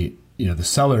the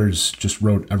sellers just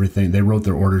wrote everything. They wrote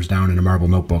their orders down in a marble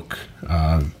notebook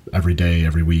every day,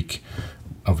 every week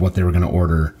of what they were going to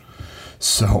order.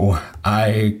 So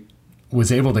I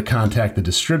was able to contact the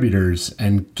distributors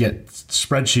and get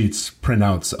spreadsheets,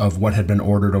 printouts of what had been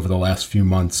ordered over the last few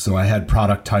months. So I had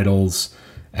product titles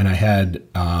and I had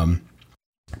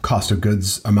cost of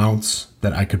goods amounts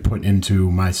that I could put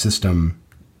into my system.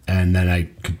 And then I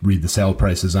could read the sale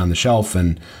prices on the shelf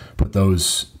and put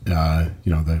those,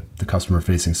 the customer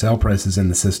facing sale prices in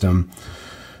the system,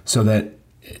 so that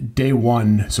day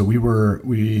one, so we were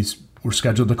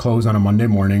scheduled to close on a Monday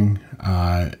morning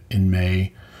in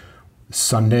May.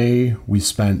 Sunday, we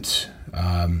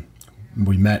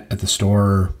met at the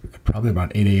store probably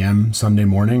about 8 a.m. Sunday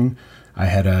morning. I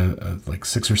had like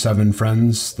 6 or 7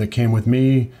 friends that came with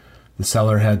me. The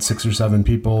seller had 6 or 7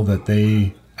 people that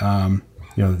they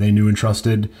knew and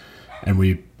trusted,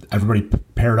 and everybody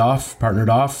partnered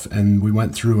off, and we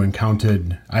went through and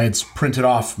counted. I had printed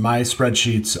off my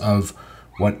spreadsheets of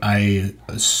what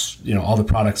all the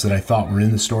products that I thought were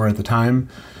in the store at the time.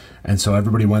 And so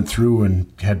everybody went through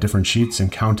and had different sheets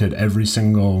and counted every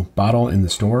single bottle in the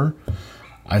store.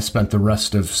 I spent the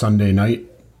rest of Sunday night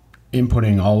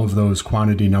inputting all of those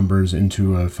quantity numbers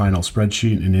into a final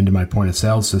spreadsheet and into my point of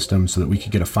sale system so that we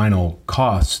could get a final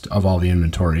cost of all the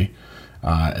inventory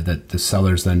that the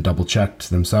sellers then double checked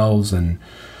themselves, and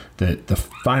that the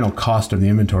final cost of the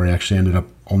inventory actually ended up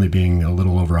only being a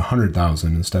little over $100,000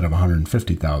 instead of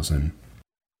 $150,000,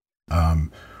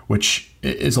 which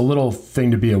is a little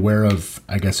thing to be aware of,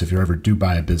 I guess, if you ever do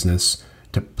buy a business,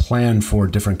 to plan for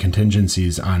different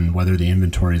contingencies on whether the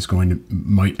inventory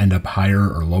might end up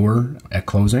higher or lower at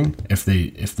closing if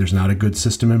there's not a good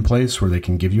system in place where they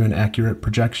can give you an accurate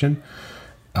projection.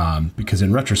 Because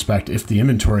in retrospect, if the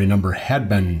inventory number had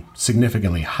been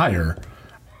significantly higher,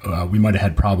 we might have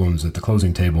had problems at the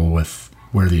closing table with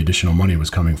where the additional money was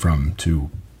coming from to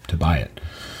buy it.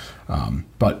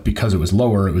 But because it was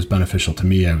lower, it was beneficial to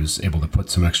me. I was able to put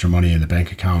some extra money in the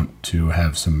bank account to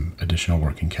have some additional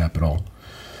working capital.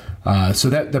 So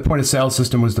that the point of sale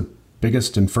system was the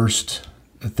biggest and first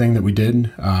thing that we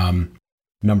did.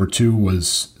 Number 2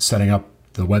 was setting up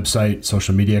the website,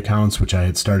 social media accounts, which I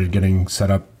had started getting set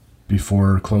up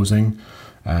before closing.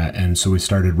 And so we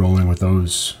started rolling with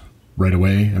those right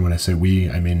away. And when I say we,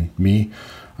 I mean me.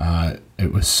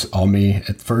 It was all me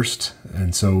at first.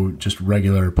 And so just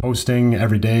regular posting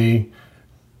every day,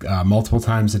 multiple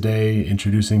times a day,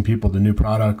 introducing people to new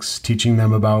products, teaching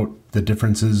them about the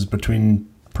differences between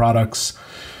products,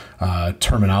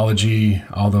 terminology,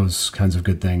 all those kinds of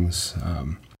good things.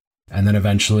 And then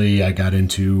eventually I got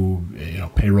into,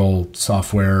 payroll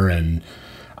software and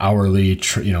hourly,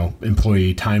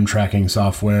 employee time tracking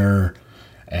software,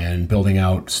 and building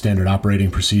out standard operating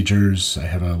procedures. I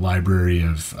have a library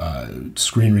of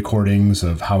screen recordings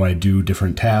of how I do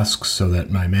different tasks so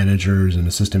that my managers and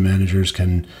assistant managers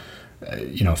can,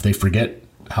 if they forget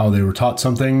how they were taught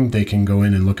something, they can go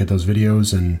in and look at those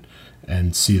videos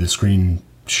and see the screen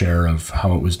share of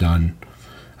how it was done,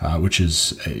 which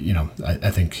is,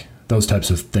 I think those types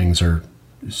of things are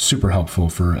super helpful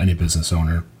for any business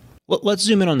owner. Well, let's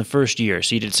zoom in on the first year.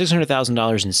 So you did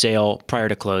 $600,000 in sale prior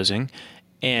to closing,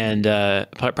 and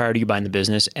prior to you buying the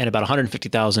business, and about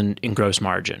 $150,000 in gross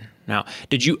margin. Now,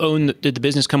 did the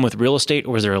business come with real estate,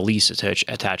 or was there a lease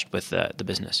attached with the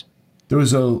business? There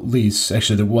was a lease.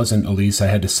 Actually, there wasn't a lease. I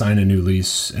had to sign a new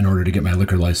lease in order to get my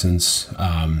liquor license.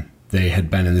 They had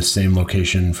been in the same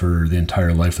location for the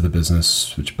entire life of the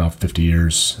business, which about 50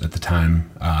 years at the time.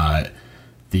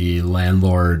 The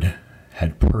landlord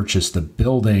had purchased the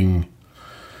building,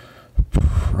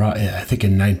 I think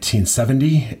in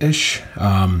 1970-ish.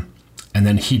 And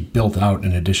then he built out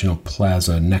an additional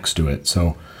plaza next to it.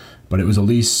 But it was a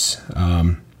lease.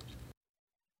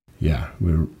 We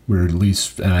were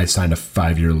leased, and I signed a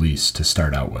 5-year lease to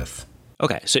start out with.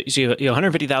 Okay, so you have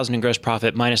 $150,000 in gross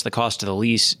profit minus the cost of the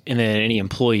lease, and then any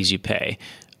employees you pay.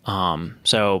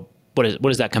 So what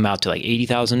does that come out to, like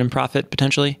 $80,000 in profit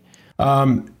potentially?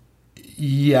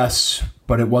 Yes,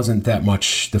 but it wasn't that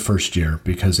much the first year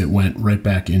because it went right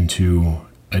back into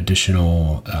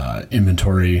additional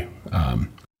inventory. The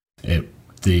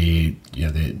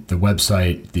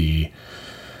website, the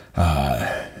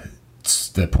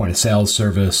point of sale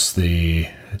service, the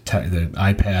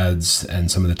iPads, and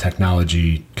some of the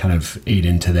technology kind of ate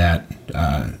into that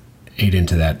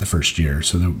the first year.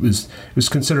 So it was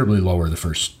considerably lower the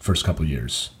first couple of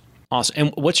years. Awesome.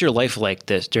 And what's your life like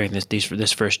during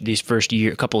these first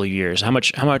year, couple of years? How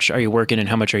much are you working, and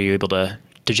how much are you able to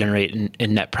generate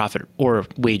in net profit or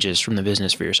wages from the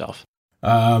business for yourself?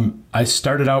 I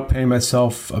started out paying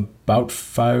myself about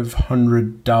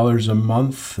 $500 a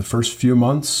month the first few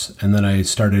months, and then I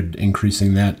started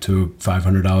increasing that to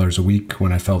 $500 a week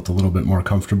when I felt a little bit more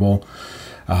comfortable.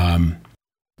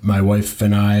 My wife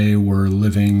and I were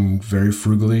living very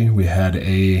frugally. We had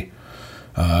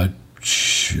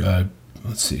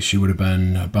she would have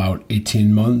been about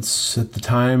 18 months at the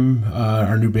time,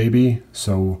 our new baby.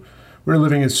 So we were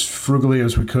living as frugally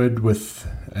as we could with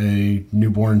a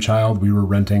newborn child. We were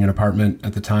renting an apartment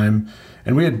at the time.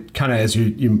 And we had kind of, as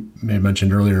you may have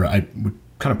mentioned earlier, I would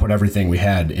kind of put everything we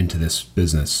had into this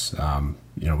business.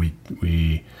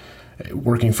 We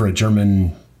working for a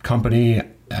German company,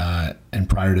 and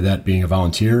prior to that being a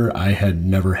volunteer, I had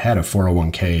never had a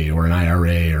 401k or an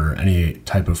IRA or any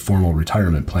type of formal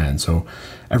retirement plan. So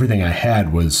everything I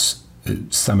had was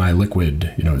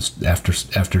semi-liquid, it was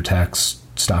after tax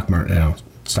stock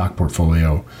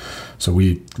portfolio. So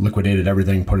we liquidated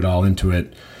everything, put it all into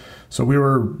it. So we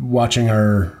were watching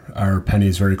our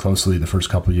pennies very closely the first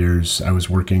couple of years. I was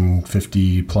working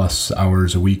 50 plus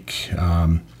hours a week.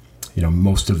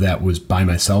 Most of that was by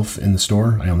myself in the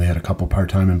store. I only had a couple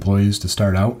part-time employees to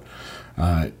start out.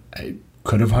 I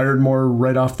could have hired more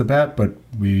right off the bat, but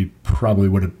we probably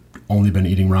would have only been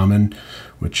eating ramen,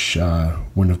 which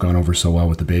wouldn't have gone over so well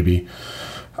with the baby.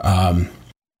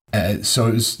 So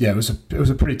it was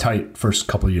a pretty tight first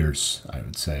couple of years, I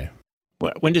would say.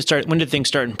 When did things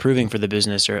start improving for the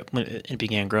business, or when it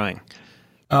began growing?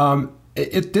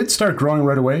 It did start growing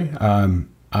right away. I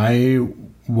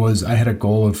had a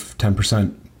goal of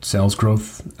 10% sales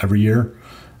growth every year.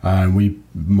 We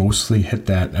mostly hit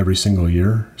that every single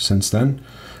year since then.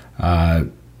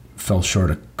 Fell short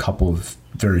a couple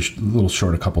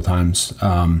times.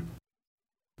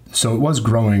 So it was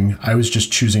growing. I was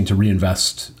just choosing to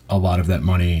reinvest a lot of that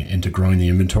money into growing the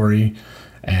inventory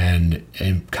and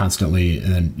constantly,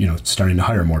 and then, starting to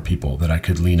hire more people that I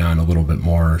could lean on a little bit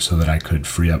more so that I could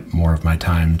free up more of my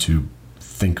time to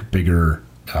think bigger,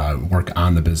 work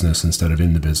on the business instead of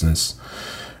in the business.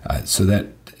 So that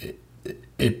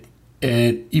it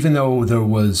even though there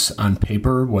was on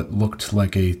paper what looked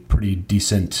like a pretty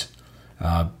decent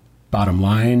bottom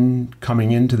line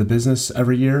coming into the business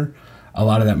every year, a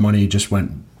lot of that money I just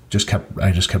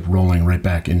kept rolling right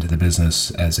back into the business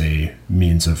as a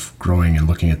means of growing and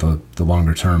looking at the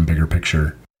longer term, bigger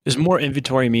picture. Does more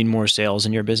inventory mean more sales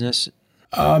in your business?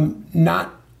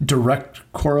 Not direct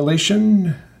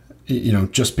correlation.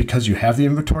 Just because you have the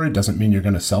inventory doesn't mean you're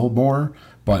going to sell more,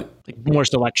 but like more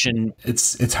selection.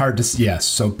 It's hard to, yes.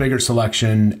 So bigger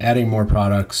selection, adding more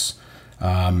products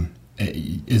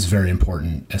is very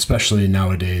important, especially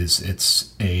nowadays.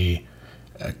 It's a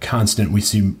constant we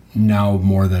see now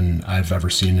more than I've ever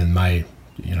seen in my,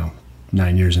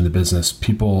 9 years in the business.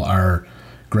 People are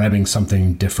grabbing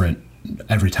something different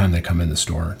every time they come in the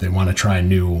store. They want to try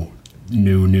new,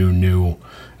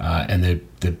 and the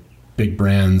big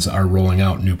brands are rolling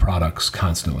out new products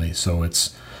constantly. So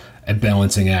it's a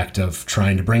balancing act of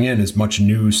trying to bring in as much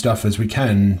new stuff as we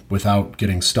can without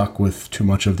getting stuck with too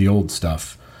much of the old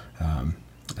stuff.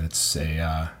 It's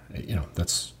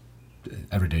that's an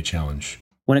everyday challenge.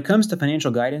 When it comes to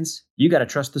financial guidance, you got to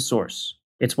trust the source.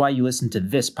 It's why you listen to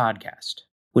this podcast.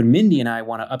 When Mindy and I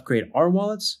want to upgrade our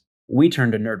wallets, we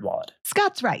turn to NerdWallet.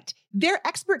 Scott's right. Their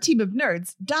expert team of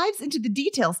nerds dives into the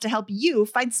details to help you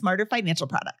find smarter financial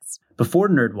products. Before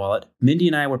NerdWallet, Mindy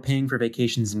and I were paying for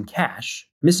vacations in cash,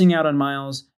 missing out on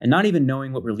miles, and not even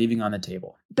knowing what we're leaving on the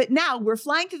table. But now we're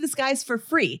flying through the skies for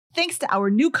free, thanks to our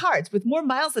new cards with more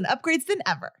miles and upgrades than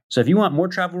ever. So if you want more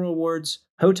travel rewards,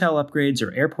 hotel upgrades,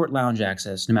 or airport lounge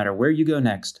access, no matter where you go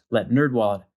next, let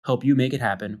NerdWallet help you make it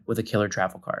happen with a killer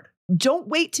travel card. Don't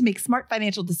wait to make smart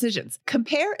financial decisions.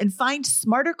 Compare and find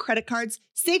smarter credit cards,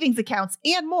 savings accounts,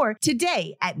 and more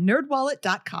today at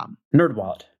nerdwallet.com.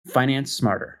 NerdWallet. Finance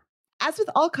smarter. As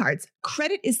with all cards,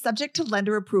 credit is subject to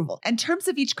lender approval, and terms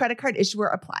of each credit card issuer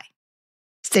apply.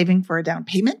 Saving for a down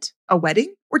payment, a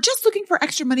wedding, or just looking for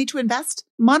extra money to invest?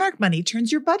 Monarch Money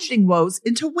turns your budgeting woes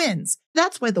into wins.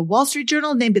 That's why the Wall Street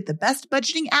Journal named it the best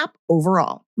budgeting app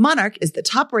overall. Monarch is the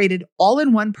top-rated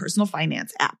all-in-one personal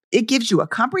finance app. It gives you a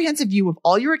comprehensive view of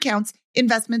all your accounts,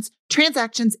 investments,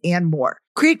 transactions, and more.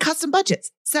 Create custom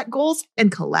budgets, set goals,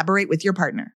 and collaborate with your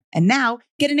partner. And now,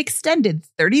 get an extended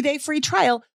 30-day free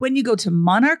trial when you go to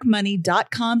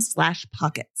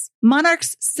monarchmoney.com/pockets.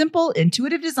 Monarch's simple,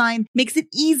 intuitive design makes it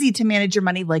easy to manage your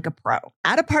money like a pro.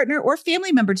 Add a partner or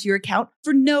family member to your account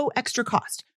for no extra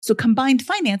cost, so combined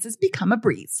finances become a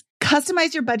breeze.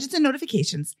 Customize your budgets and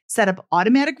notifications, set up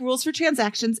automatic rules for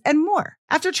transactions, and more.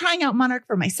 After trying out Monarch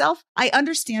for myself, I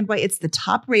understand why it's the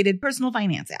top-rated personal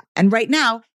finance app. And right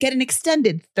now, get an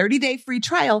extended 30-day free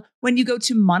trial when you go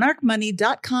to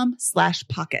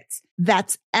monarchmoney.com/pockets.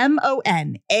 That's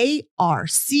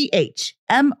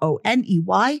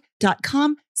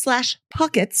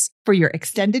monarchmoney.com/pockets for your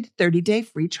extended 30-day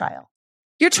free trial.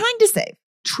 You're trying to save,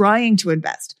 trying to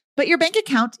invest, but your bank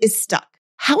account is stuck.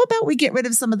 How about we get rid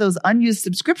of some of those unused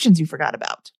subscriptions you forgot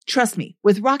about? Trust me,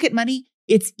 with Rocket Money,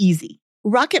 it's easy.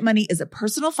 Rocket Money is a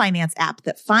personal finance app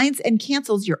that finds and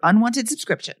cancels your unwanted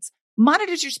subscriptions,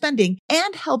 monitors your spending,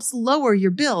 and helps lower your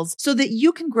bills so that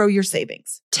you can grow your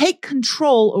savings. Take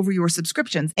control over your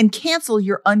subscriptions and cancel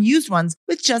your unused ones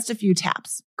with just a few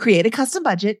taps. Create a custom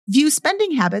budget, view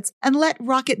spending habits, and let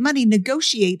Rocket Money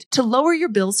negotiate to lower your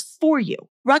bills for you.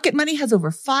 Rocket Money has over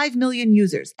 5 million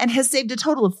users and has saved a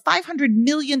total of $500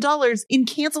 million in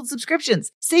canceled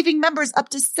subscriptions, saving members up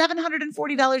to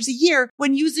 $740 a year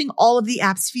when using all of the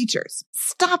app's features.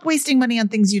 Stop wasting money on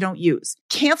things you don't use.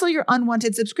 Cancel your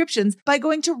unwanted subscriptions by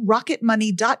going to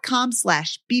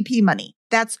rocketmoney.com/bpmoney.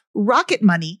 That's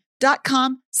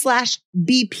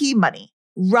rocketmoney.com/bpmoney.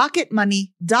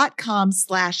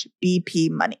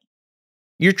 rocketmoney.com/bpmoney.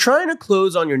 You're trying to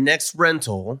close on your next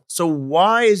rental, so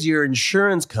why is your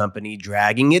insurance company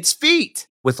dragging its feet?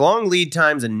 With long lead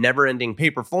times and never-ending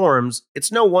paper forms,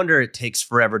 it's no wonder it takes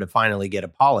forever to finally get a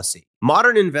policy.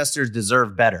 Modern investors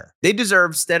deserve better. They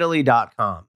deserve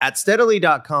Steadily.com. At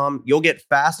Steadily.com, you'll get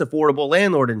fast, affordable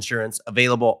landlord insurance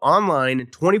available online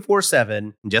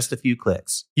 24/7 in just a few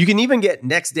clicks. You can even get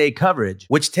next-day coverage,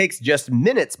 which takes just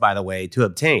minutes, by the way, to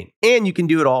obtain. And you can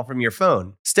do it all from your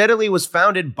phone. Steadily was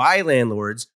founded by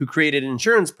landlords who created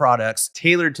insurance products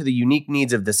tailored to the unique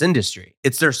needs of this industry.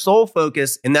 It's their sole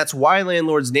focus, and that's why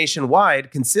landlords nationwide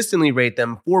consistently rate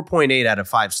them 4.8 out of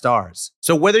 5 stars.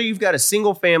 So whether you've got a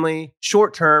single-family,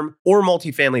 short-term, or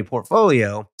multifamily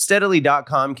portfolio,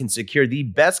 Steadily.com can secure the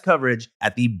best coverage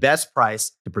at the best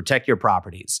price to protect your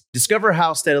properties. Discover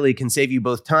how Steadily can save you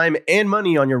both time and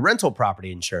money on your rental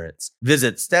property insurance.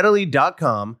 Visit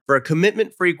Steadily.com for a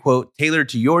commitment-free quote tailored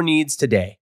to your needs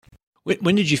today.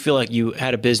 When did you feel like you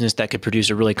had a business that could produce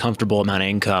a really comfortable amount of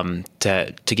income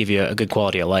to give you a good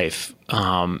quality of life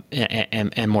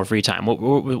and more free time?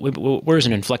 Where's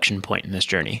an inflection point in this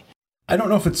journey? I don't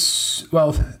know if it's,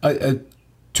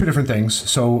 two different things.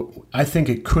 So I think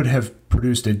it could have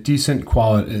produced a decent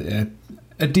quality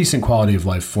of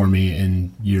life for me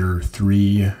in year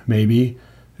 3, maybe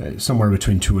somewhere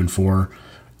between 2 and 4.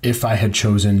 if I had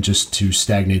chosen just to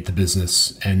stagnate the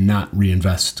business and not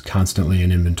reinvest constantly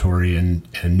in inventory and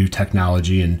new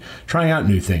technology and trying out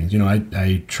new things.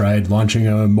 I tried launching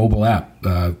a mobile app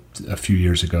a few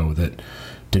years ago that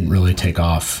didn't really take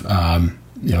off,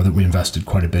 that we invested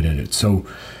quite a bit in it. So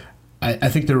I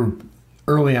think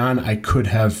early on, I could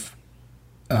have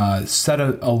set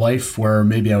a life where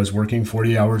maybe I was working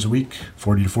 40 hours a week,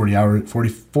 40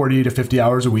 to 50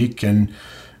 hours a week, and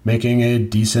making a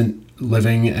decent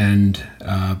living, and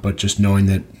but just knowing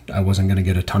that I wasn't going to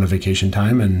get a ton of vacation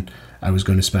time, and I was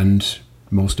going to spend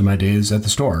most of my days at the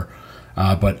store.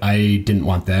 But I didn't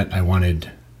want that. I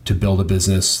wanted to build a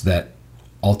business that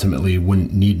ultimately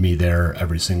wouldn't need me there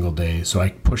every single day. So I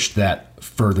pushed that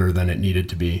further than it needed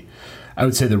to be. I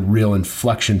would say the real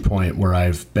inflection point where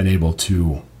I've been able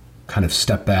to kind of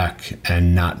step back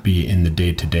and not be in the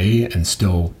day-to-day and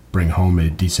still bring home a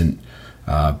decent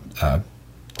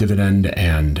dividend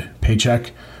and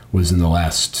paycheck was in the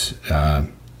last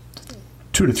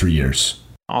 2 to 3 years.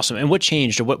 Awesome. And what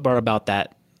changed, or what brought about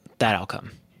that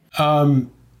outcome?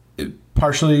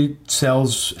 Partially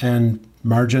sales and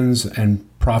margins and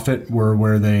profit were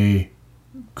where they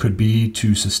could be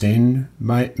to sustain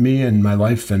me and my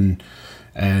life and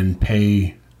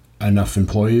pay enough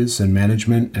employees and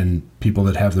management and people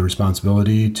that have the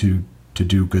responsibility to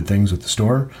do good things with the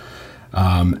store.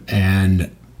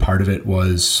 And part of it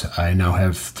was I now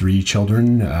have 3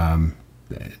 children, a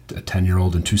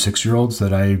 10-year-old and 2 6-year-olds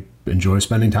that I enjoy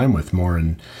spending time with more.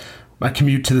 And my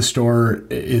commute to the store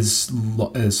is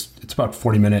it's about a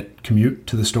 40-minute commute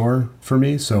to the store for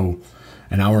me. So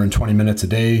an hour and 20 minutes a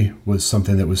day was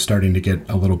something that was starting to get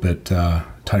a little bit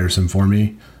tiresome for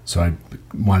me. So I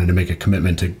wanted to make a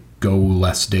commitment to go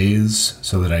less days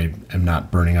so that I am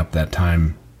not burning up that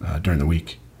time during the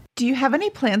week. Do you have any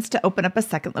plans to open up a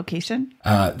second location?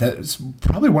 That's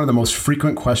probably one of the most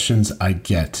frequent questions I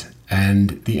get.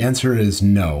 And the answer is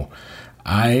no.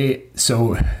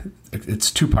 So it's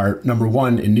 2-part. Number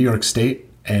one, in New York State,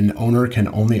 an owner can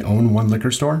only own 1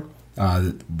 liquor store.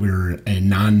 We're a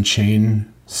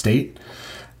non-chain state.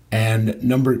 And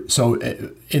so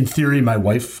in theory, my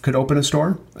wife could open a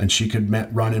store and she could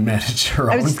run and manage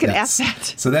her own. I was just going to ask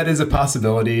that. So that is a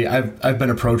possibility. I've been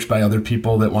approached by other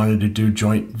people that wanted to do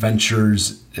joint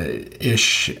ventures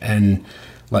ish and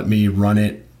let me run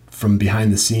it from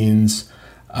behind the scenes.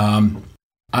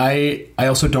 I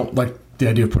also don't like the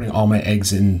idea of putting all my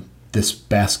eggs in this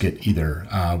basket either.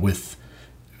 With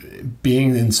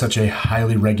being in such a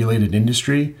highly regulated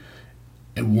industry,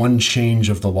 one change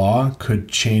of the law could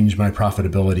change my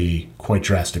profitability quite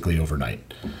drastically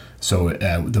overnight. So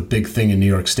the big thing in New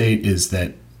York State is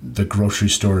that the grocery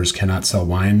stores cannot sell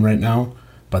wine right now,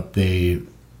 but they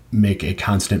make a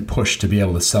constant push to be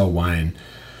able to sell wine.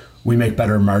 We make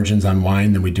better margins on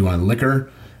wine than we do on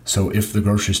liquor. So if the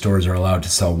grocery stores are allowed to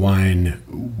sell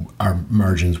wine, our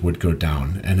margins would go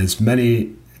down. And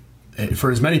for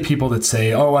as many people that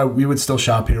say, we would still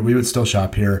shop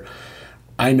here,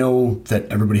 I know that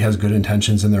everybody has good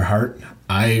intentions in their heart.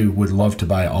 I would love to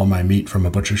buy all my meat from a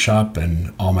butcher shop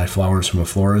and all my flowers from a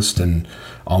florist and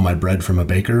all my bread from a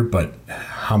baker, but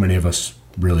how many of us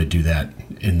really do that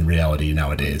in reality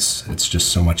nowadays? It's just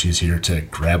so much easier to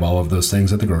grab all of those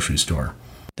things at the grocery store.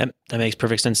 That makes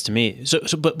perfect sense to me. So,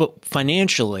 but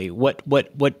financially,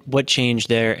 what changed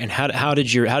there, and how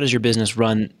does your business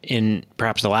run in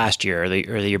perhaps the last year or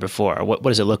the year before? What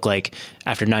does it look like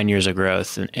after 9 years of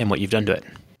growth and what you've done to it?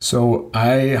 So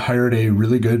I hired a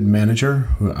really good manager,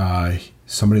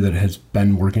 somebody that has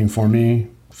been working for me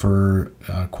for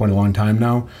quite a long time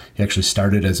now. He actually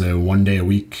started as a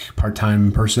 1-day-a-week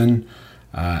part-time person,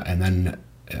 and then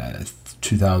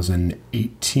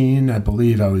 2018, I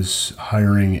believe, I was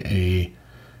hiring a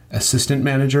assistant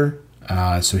manager.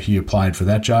 So he applied for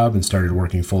that job and started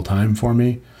working full time for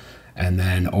me. And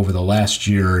then over the last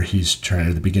year, at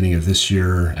the beginning of this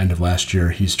year, end of last year,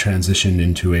 he's transitioned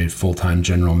into a full-time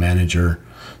general manager.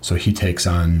 So he takes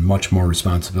on much more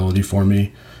responsibility for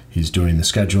me. He's doing the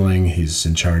scheduling. He's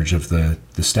in charge of the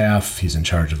staff. He's in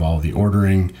charge of all the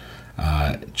ordering,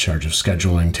 in charge of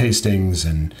scheduling tastings,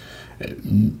 and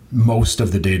most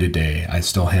of the day-to-day. I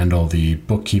still handle the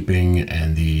bookkeeping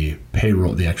and the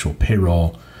payroll, the actual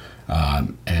payroll,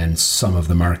 and some of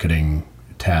the marketing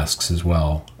tasks as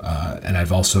well. And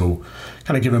I've also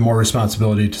kind of given more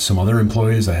responsibility to some other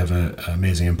employees. I have an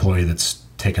amazing employee that's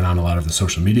taken on a lot of the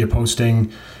social media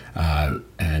posting,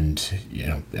 and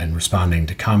responding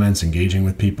to comments, engaging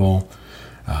with people.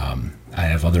 I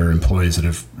have other employees that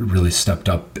have really stepped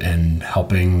up and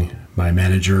helping my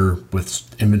manager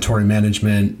with inventory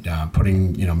management,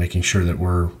 making sure that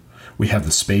we're we have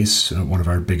the space. One of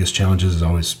our biggest challenges is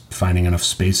always finding enough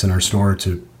space in our store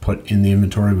to put in the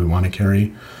inventory we want to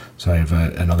carry. So I have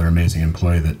another amazing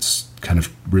employee that's kind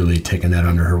of really taken that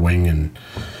under her wing and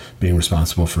being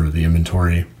responsible for the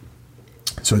inventory.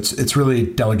 So it's really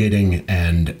delegating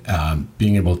and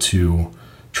being able to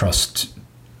trust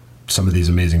some of these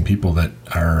amazing people that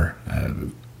are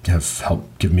have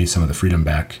helped give me some of the freedom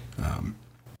back.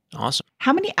 Awesome.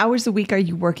 How many hours a week are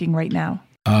you working right now?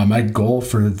 My goal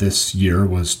for this year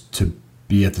was to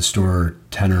be at the store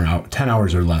 10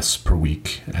 hours or less per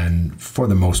week. And for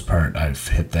the most part, I've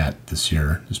hit that this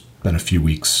year. There's been a few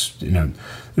weeks,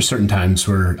 there's certain times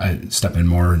where I step in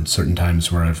more and certain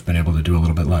times where I've been able to do a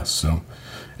little bit less. So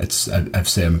I'd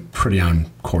say I'm pretty on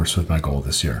course with my goal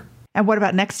this year. And what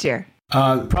about next year?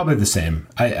 Probably the same.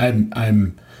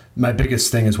 I'm my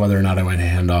biggest thing is whether or not I want to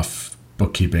hand off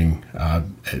bookkeeping,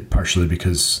 partially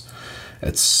because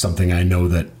it's something I know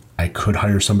that I could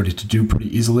hire somebody to do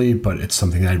pretty easily, but it's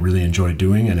something I really enjoy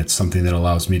doing, and it's something that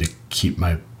allows me to keep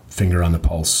my finger on the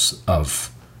pulse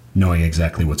of knowing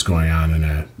exactly what's going on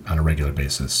on a regular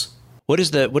basis. What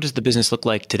does the business look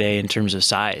like today in terms of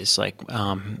size? Like,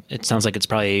 it sounds like it's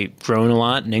probably grown a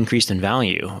lot and increased in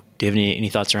value. Do you have any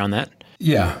thoughts around that?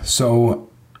 Yeah. So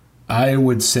I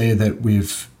would say that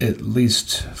we've at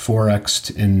least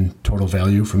 4x'd in total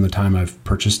value from the time I've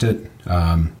purchased it.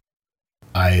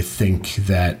 I think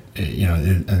that,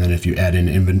 and then if you add in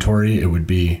inventory, it would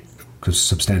be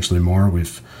substantially more.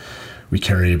 We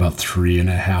carry about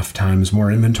 3.5 times more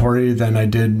inventory than I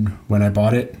did when I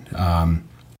bought it.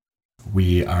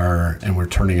 We're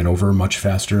turning it over much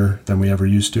faster than we ever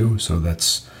used to. So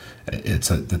that's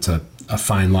a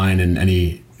fine line in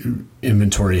any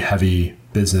inventory heavy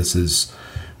business, is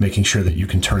making sure that you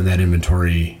can turn that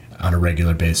inventory on a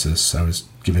regular basis. I was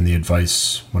given the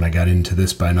advice when I got into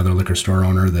this by another liquor store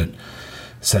owner that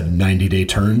said 90-day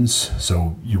turns.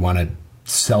 So you want to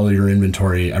sell your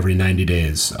inventory every 90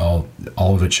 days. All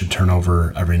of it should turn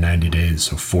over every 90 days.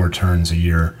 So 4 turns a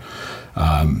year.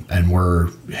 And we're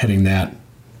hitting that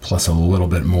plus a little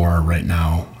bit more right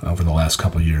now over the last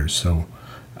couple of years. So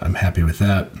I'm happy with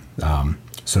that.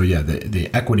 So yeah, the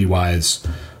equity wise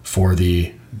for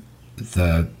the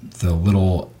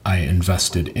little I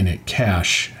invested in it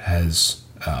cash has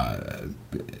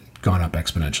gone up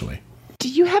exponentially. Do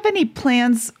you have any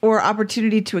plans or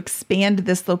opportunity to expand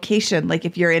this location? Like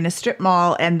if you're in a strip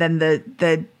mall and then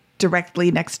the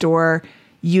directly next door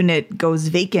unit goes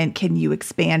vacant, can you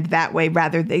expand that way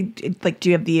rather do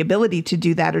you have the ability to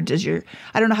do that, or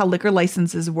I don't know how liquor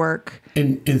licenses work.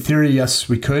 In theory, yes,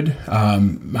 we could.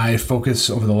 My focus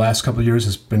over the last couple of years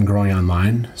has been growing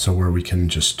online, so where we can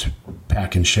just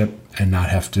pack and ship and not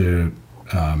have to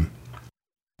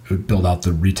build out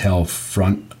the retail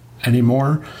front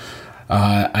anymore.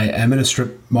 I am in a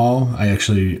strip mall. I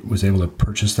actually was able to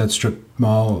purchase that strip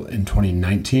mall in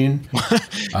 2019.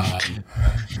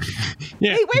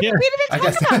 Yeah. Wait, we didn't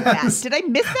talk about that. Did I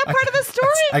miss that part of the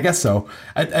story? I guess so.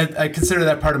 I consider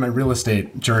that part of my real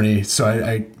estate journey, so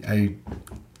I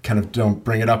kind of don't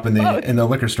bring it up in the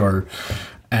liquor store.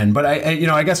 But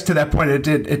I guess to that point,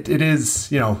 it is,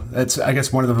 it's I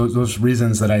guess one of those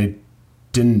reasons that I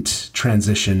didn't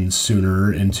transition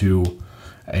sooner into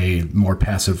a more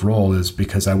passive role is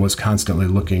because I was constantly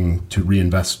looking to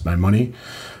reinvest my money.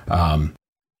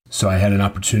 So I had an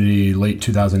opportunity late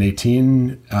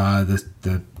 2018.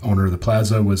 The owner of the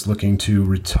plaza was looking to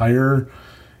retire.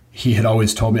 He had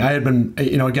always told me, I had been,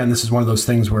 again, this is one of those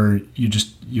things where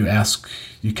you ask,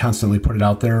 you constantly put it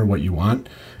out there what you want.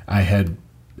 I had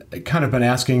kind of been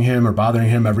asking him or bothering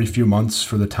him every few months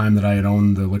for the time that I had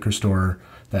owned the liquor store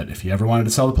that if he ever wanted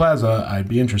to sell the plaza, I'd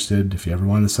be interested if he ever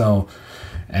wanted to sell.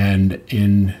 And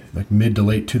in mid to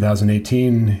late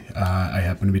 2018, I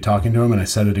happened to be talking to him and I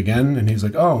said it again. And he's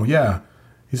like, oh, yeah.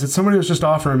 He said, somebody was just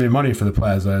offering me money for the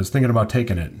plaza. I was thinking about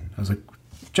taking it. I was like,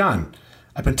 John,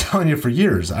 I've been telling you for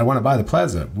years, I want to buy the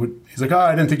plaza. He's like, oh,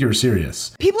 I didn't think you were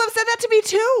serious. People have said that to me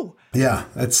too. Yeah,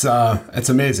 it's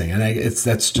amazing. And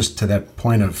that's just to that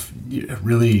point of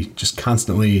really just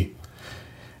constantly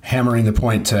hammering the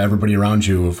point to everybody around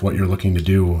you of what you're looking to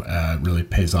do really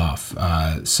pays off.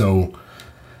 So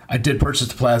I did purchase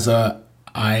the plaza.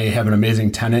 I have an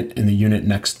amazing tenant in the unit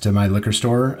next to my liquor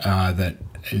store that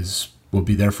will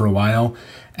be there for a while.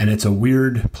 And it's a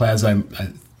weird plaza. I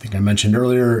think I mentioned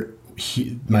earlier,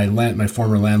 my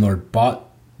former landlord bought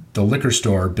the liquor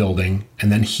store building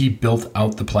and then he built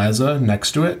out the plaza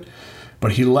next to it.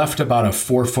 But he left about a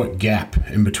 4-foot gap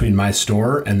in between my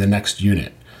store and the next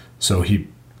unit. So he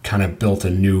kind of built a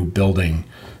new building.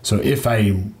 So if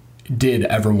I did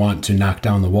ever want to knock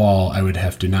down the wall, I would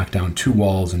have to knock down 2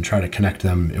 walls and try to connect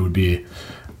them. It would be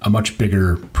a much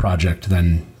bigger project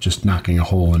than just knocking a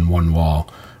hole in one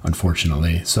wall,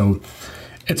 unfortunately. So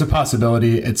it's a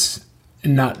possibility. It's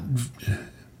not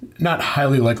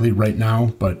highly likely right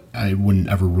now, but I wouldn't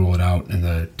ever rule it out in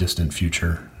the distant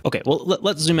future. Okay, well,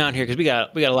 let's zoom out here because we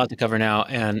got a lot to cover now,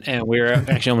 and we're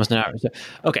actually almost an hour. So,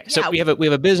 okay, so we have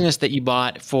a business that you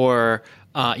bought for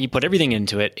you put everything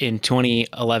into it in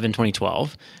 2011,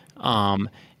 2012,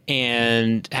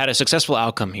 and had a successful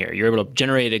outcome here. You're able to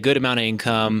generate a good amount of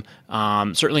income,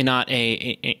 certainly not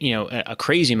a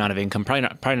crazy amount of income,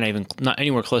 probably not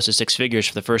anywhere close to six figures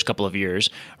for the first couple of years,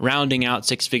 rounding out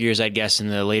six figures, I guess, in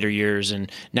the later years,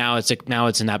 and now it's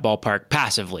in that ballpark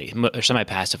passively or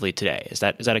semi-passively today. Is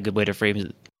that a good way to frame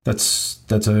it? That's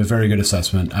a very good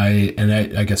assessment.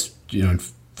 I guess, in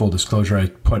full disclosure, I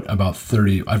put about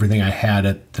everything I had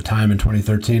at the time in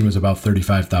 2013 was about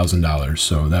 $35,000.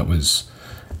 So that was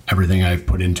everything I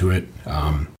put into it.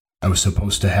 I was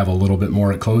supposed to have a little bit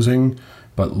more at closing,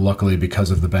 but luckily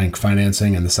because of the bank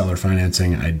financing and the seller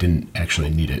financing, I didn't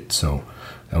actually need it. So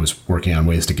I was working on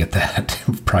ways to get that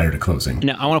prior to closing.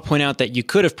 Now, I want to point out that you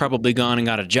could have probably gone and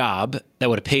got a job that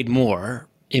would have paid more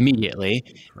immediately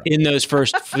in those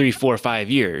first 3, 4, 5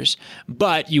 years,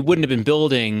 but you wouldn't have been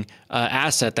building an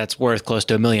asset that's worth close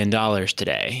to $1 million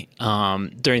today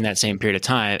during that same period of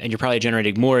time, and you're probably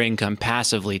generating more income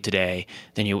passively today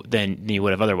than you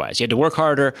would have otherwise. You had to work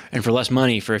harder and for less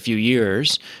money for a few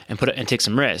years and take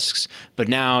some risks, but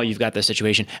now you've got this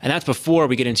situation, and that's before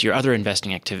we get into your other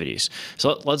investing activities.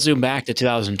 So let's zoom back to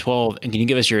 2012, and can you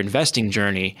give us your investing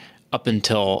journey up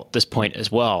until this point as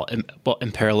well,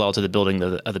 in parallel to the building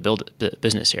of the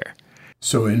business here?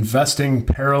 So investing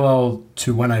parallel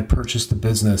to when I purchased the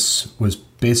business was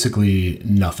basically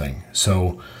nothing.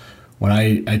 So when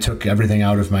I took everything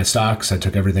out of my stocks, I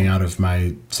took everything out of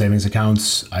my savings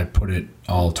accounts, I put it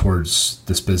all towards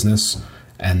this business.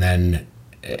 And then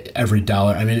every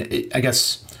dollar, I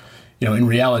guess, in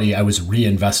reality, I was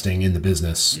reinvesting in the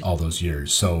business all those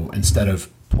years. So instead of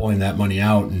pulling that money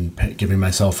out and giving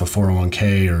myself a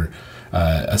 401k or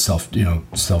a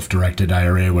self-directed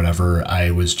IRA, whatever,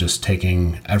 I was just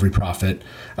taking every profit.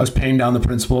 I was paying down the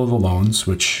principal of the loans,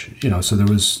 which, so there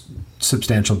was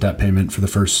substantial debt payment for the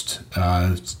first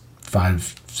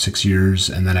 5-6 years.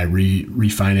 And then I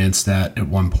refinanced that at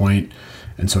one point,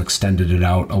 and so extended it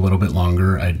out a little bit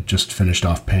longer. I just finished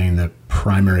off paying the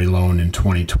primary loan in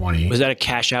 2020. Was that a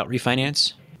cash out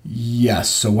refinance? Yes.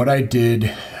 So what I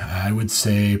did, I would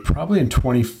say probably in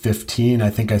 2015,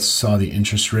 I think I saw the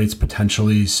interest rates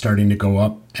potentially starting to go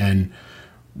up. And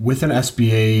with an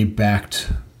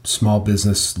SBA-backed small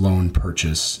business loan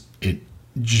purchase, it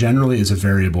generally is a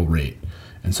variable rate.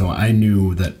 And so I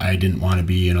knew that I didn't want to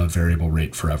be in a variable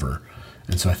rate forever.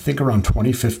 And so I think around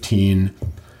 2015,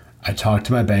 I talked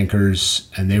to my bankers,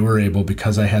 and they were able,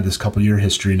 because I had this couple-year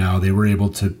history now, they were able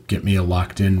to get me a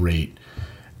locked-in rate.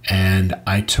 And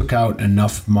I took out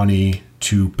enough money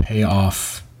to pay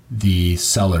off the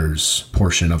seller's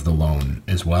portion of the loan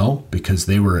as well, because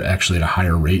they were actually at a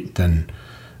higher rate than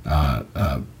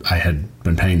I had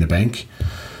been paying the bank.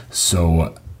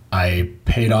 So I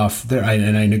paid off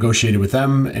and I negotiated with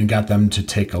them and got them to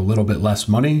take a little bit less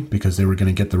money because they were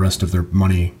going to get the rest of their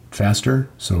money faster.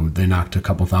 So they knocked a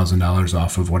couple $1,000s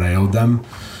off of what I owed them.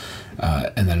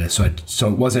 And then so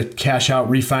it was a cash out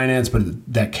refinance,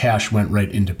 but that cash went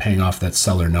right into paying off that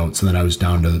seller note. So then I was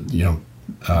down to,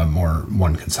 more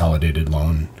one consolidated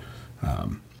loan.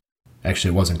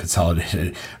 Actually, it wasn't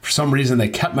consolidated. For some reason, they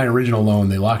kept my original loan.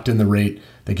 They locked in the rate.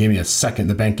 The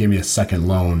bank gave me a second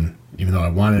loan, even though I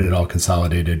wanted it all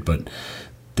consolidated, but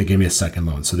they gave me a second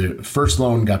loan. So the first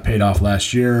loan got paid off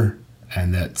last year.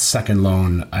 And that second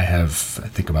loan, I have, I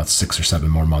think, about 6 or 7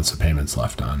 more months of payments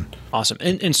left on. Awesome.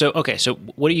 And so, okay, so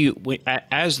what do you,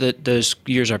 as those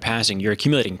years are passing, you're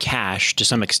accumulating cash to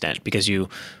some extent because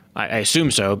I assume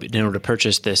so, in order to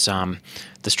purchase this,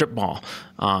 the strip mall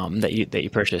that you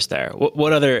purchased there.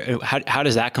 What other, how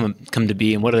does that come to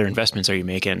be, and what other investments are you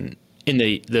making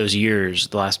in those years,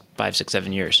 the last 5, 6,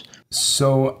 7 years?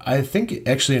 So I think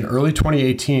actually in early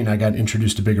 2018, I got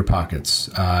introduced to BiggerPockets.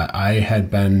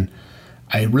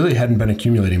 I really hadn't been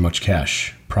accumulating much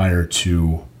cash prior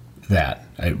to that.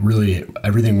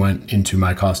 Everything went into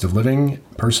my cost of living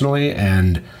personally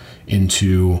and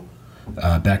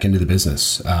back into the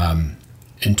business.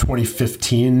 In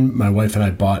 2015, my wife and I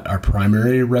bought our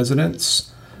primary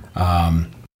residence.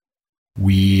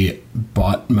 We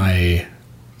bought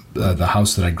the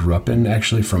house that I grew up in,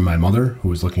 actually, from my mother, who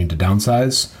was looking to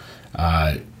downsize.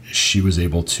 She was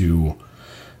able to,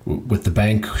 with the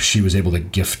bank, she was able to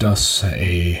gift us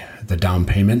the down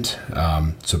payment.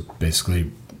 So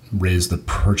basically, raised the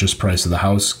purchase price of the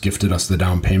house, gifted us the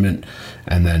down payment,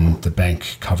 and then the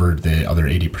bank covered the other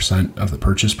 80% of the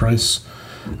purchase price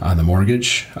on the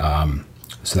mortgage.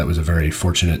 So that was a very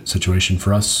fortunate situation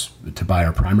for us to buy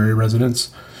our primary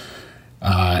residence.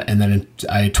 And then in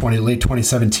late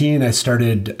 2017,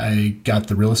 I got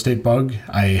the real estate bug.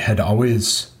 I had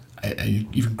always,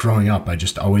 even growing up, I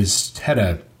just always had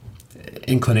a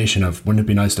inclination of, wouldn't it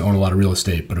be nice to own a lot of real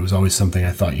estate? But it was always something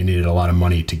I thought you needed a lot of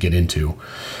money to get into.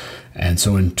 And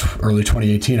so in early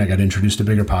 2018, I got introduced to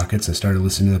BiggerPockets. I started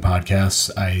listening to the podcasts.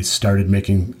 I started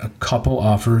making a couple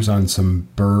offers on some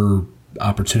BRRRR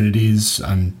opportunities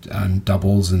on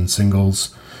doubles and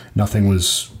singles. Nothing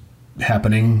was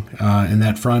happening in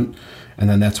that front. And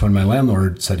then that's when my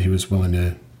landlord said he was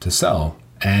willing to sell.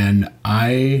 And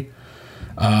I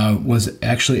was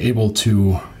actually able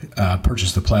to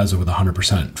purchase the plaza with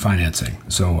 100% financing.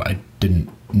 So I didn't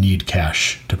need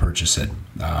cash to purchase it.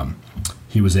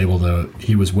 He was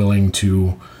willing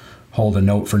to hold a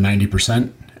note for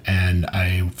 90%. And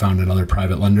I found another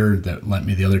private lender that lent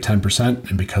me the other 10%.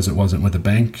 And because it wasn't with a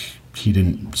bank, he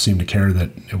didn't seem to care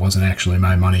that it wasn't actually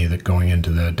my money that going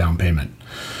into the down payment.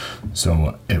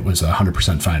 So it was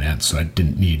 100% finance. So I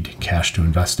didn't need cash to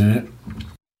invest in it.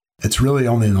 It's really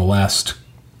only in the last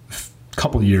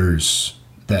couple years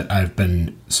that I've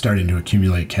been starting to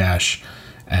accumulate cash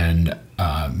and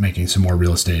making some more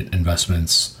real estate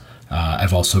investments.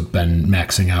 I've also been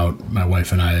maxing out, my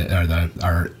wife and I,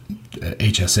 our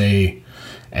HSA,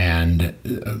 and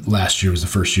last year was the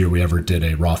first year we ever did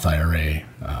a Roth IRA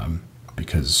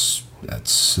because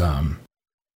that's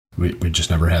we just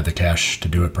never had the cash to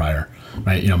do it prior.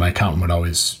 My accountant would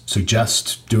always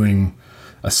suggest doing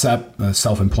a SEP, a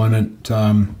self-employment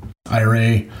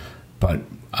IRA, but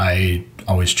I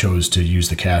always chose to use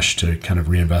the cash to kind of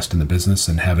reinvest in the business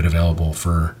and have it available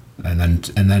for, and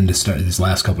then to start these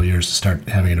last couple of years to start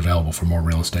having it available for more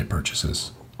real estate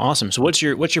purchases. Awesome. So what's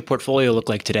your portfolio look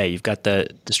like today? You've got the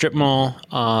strip mall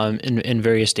in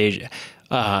various stages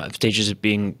of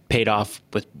being paid off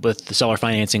with the seller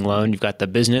financing loan. You've got the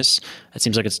business. It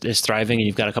seems like it's thriving, and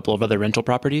you've got a couple of other rental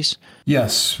properties.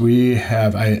 Yes, we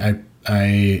have.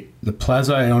 The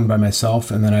plaza I owned by myself,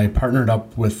 and then I partnered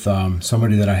up with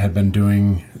somebody that I had been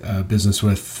doing business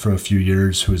with for a few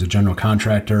years, who is a general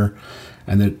contractor,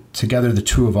 and together the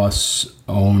two of us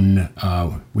own.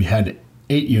 We had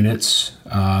 8 units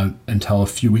until a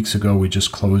few weeks ago. We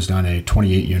just closed on a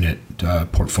 28-unit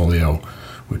portfolio,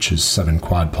 which is 7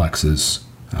 quadplexes,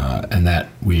 and that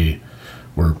we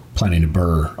were planning to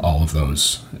BRRRR all of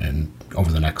those over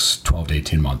the next 12 to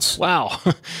 18 months. Wow.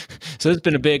 So it's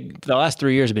been the last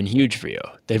 3 years have been huge for you.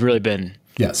 They've really been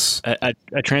yes, a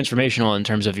transformational in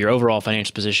terms of your overall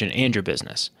financial position and your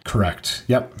business. Correct.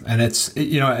 Yep. And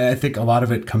I think a lot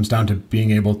of it comes down to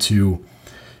being able to,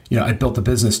 I built the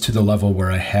business to the level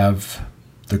where I have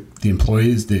the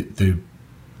employees, the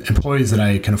employees that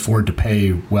I can afford to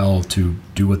pay well to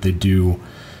do what they do,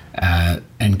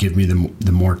 and give me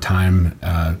the more time,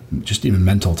 just even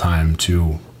mental time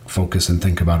to focus and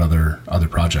think about other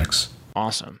projects.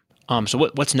 Awesome. So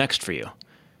what's next for you?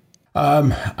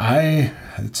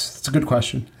 It's a good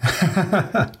question.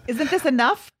 Isn't this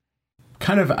enough?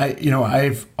 Kind of.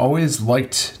 I've always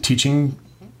liked teaching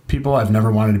people. I've never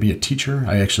wanted to be a teacher.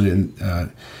 I actually,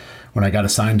 when I got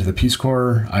assigned to the Peace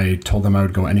Corps, I told them I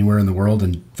would go anywhere in the world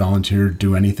and volunteer,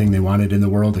 do anything they wanted in the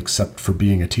world except for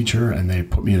being a teacher. And they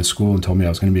put me in a school and told me I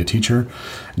was going to be a teacher.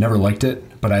 Never liked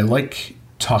it, but I like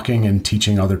talking and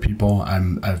teaching other people.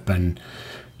 I've been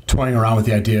toying around with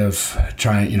the idea of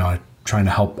trying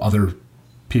to help other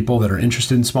people that are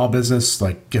interested in small business,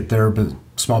 like get their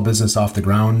small business off the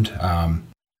ground,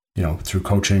 through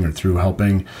coaching or through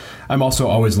helping. I'm also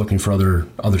always looking for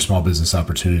other small business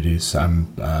opportunities.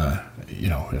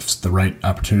 If the right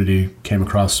opportunity came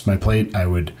across my plate, I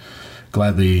would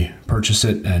gladly purchase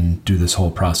it and do this whole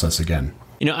process again.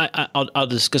 I'll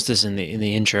discuss this in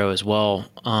the intro as well.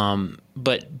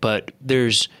 But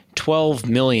there's 12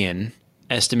 million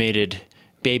estimated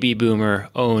baby boomer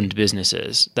owned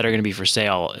businesses that are going to be for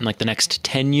sale in like the next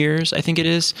 10 years, I think it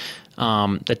is.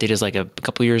 That data is like a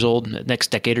couple years old,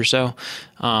 next decade or so.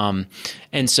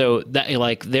 And so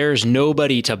that there's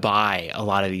nobody to buy a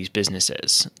lot of these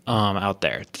businesses out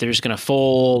there. They're just going to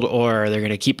fold, or they're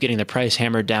going to keep getting the price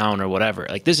hammered down or whatever.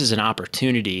 This is an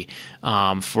opportunity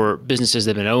for businesses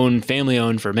that have been family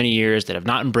owned for many years, that have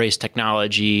not embraced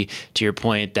technology, to your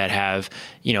point, that have,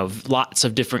 lots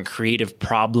of different creative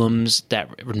problems that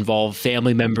involve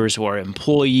family members who are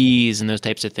employees and those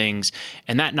types of things.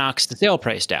 And that knocks the sale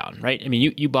price down, right? right? I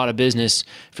mean, you bought a business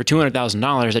for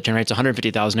 $200,000 that generates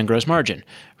 $150,000 in gross margin,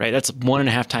 right? That's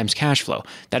 1.5 times cash flow.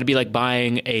 That'd be like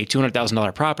buying a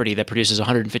 $200,000 property that produces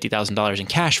 $150,000 in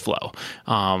cash flow,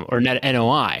 or net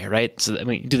NOI, right? So I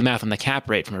mean, do the math on the cap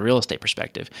rate from a real estate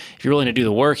perspective. If you're willing to do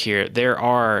the work here, there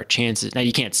are chances. Now,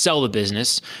 you can't sell the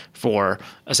business for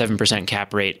a 7%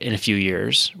 cap rate in a few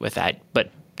years with that,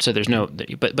 but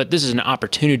this is an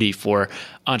opportunity for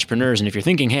entrepreneurs. And if you're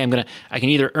thinking, hey, I can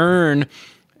either earn,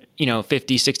 $50,000,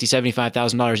 $60,000,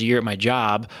 $75,000 a year at my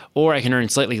job, or I can earn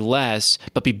slightly less,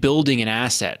 but be building an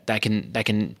asset that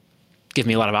can give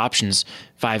me a lot of options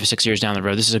 5 or 6 years down the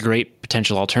road. This is a great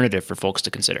potential alternative for folks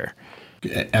to consider.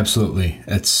 Absolutely.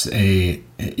 It's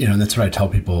that's what I tell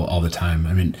people all the time.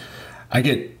 I mean, I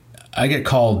get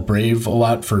called brave a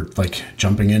lot for like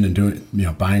jumping in and doing,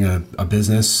 buying a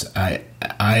business. I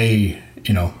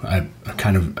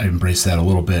embrace that a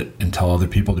little bit and tell other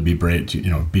people to be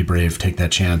brave, be brave, take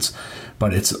that chance.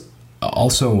 But it's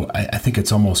also, I think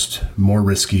it's almost more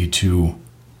risky to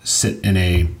sit in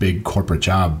a big corporate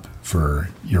job for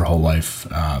your whole life.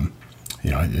 I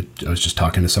was just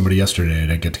talking to somebody yesterday at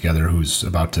a get together who's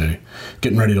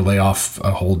getting ready to lay off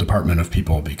a whole department of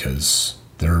people because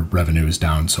their revenue is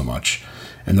down so much.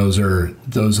 And those are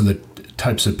the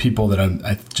types of people that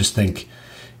I just think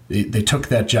they took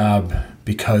that job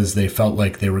because they felt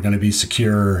like they were going to be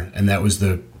secure, and that was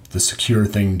the secure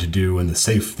thing to do and the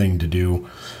safe thing to do.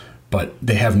 But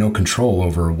they have no control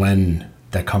over when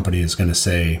that company is going to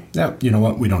say, yeah, you know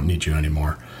what, we don't need you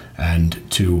anymore. And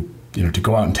to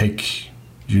go out and take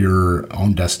your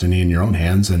own destiny in your own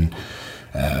hands and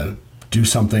do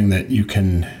something that you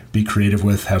can be creative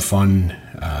with, have fun,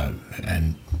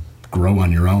 and grow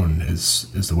on your own is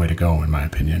the way to go, in my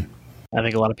opinion. I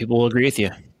think a lot of people will agree with you.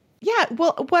 Yeah.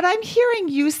 Well, what I'm hearing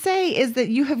you say is that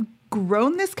you have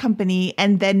grown this company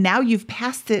and then now you've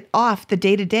passed it off the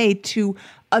day-to-day to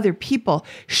other people.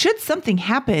 Should something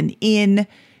happen in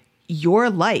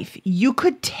your life, you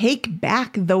could take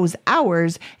back those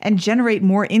hours and generate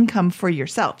more income for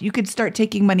yourself. You could start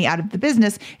taking money out of the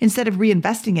business instead of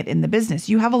reinvesting it in the business.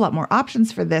 You have a lot more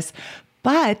options for this.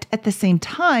 But at the same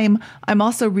time, I'm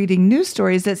also reading news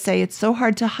stories that say it's so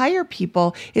hard to hire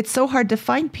people. It's so hard to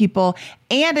find people.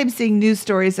 And I'm seeing news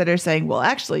stories that are saying, well,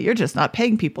 actually, you're just not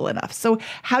paying people enough. So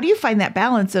how do you find that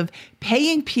balance of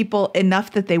paying people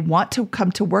enough that they want to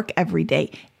come to work every day,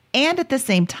 and at the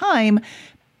same time,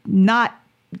 not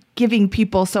giving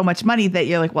people so much money that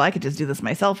you're like, well, I could just do this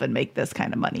myself and make this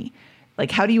kind of money? Like,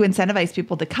 how do you incentivize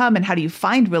people to come, and how do you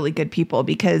find really good people?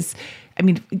 Because, I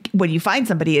mean, when you find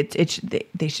somebody,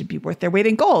 they should be worth their weight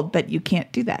in gold, but you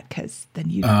can't do that because then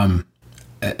you.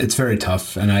 It's very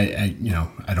tough, and I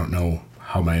don't know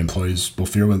how my employees will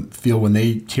feel when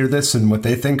they hear this and what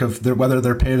they think of whether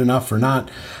they're paid enough or not.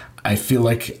 I feel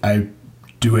like I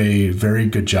do a very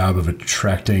good job of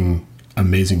attracting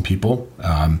amazing people.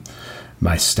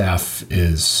 My staff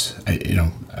is,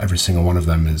 every single one of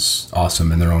them is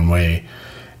awesome in their own way.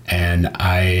 And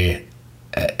I've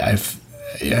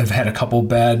had a couple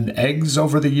bad eggs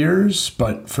over the years,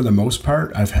 but for the most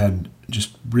part, I've had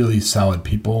just really solid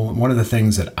people. One of the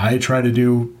things that I try to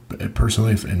do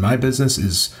personally in my business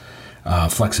is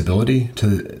flexibility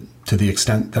to the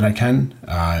extent that I can.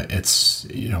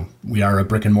 We are a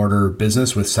brick and mortar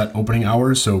business with set opening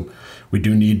hours, so we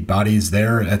do need bodies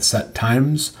there at set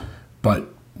times. But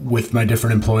with my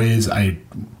different employees, I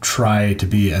try to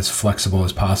be as flexible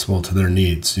as possible to their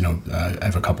needs. I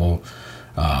have a couple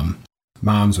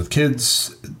moms with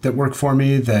kids that work for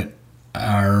me that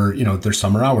are, their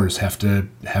summer hours have to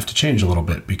change a little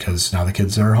bit because now the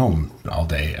kids are home all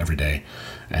day, every day.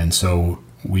 And so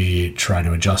we try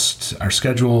to adjust our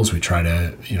schedules. We try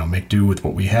to, make do with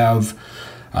what we have,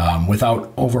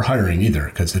 without overhiring either,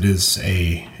 because it is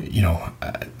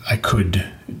I could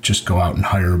just go out and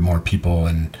hire more people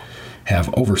and have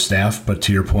overstaff. But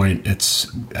to your point,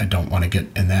 I don't want to get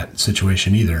in that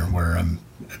situation either, where I'm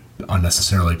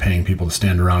unnecessarily paying people to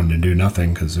stand around and do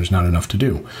nothing because there's not enough to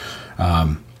do.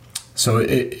 So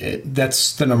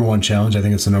that's the number one challenge. I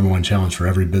think it's the number one challenge for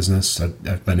every business.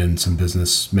 I've been in some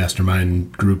business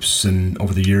mastermind groups and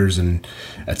over the years, and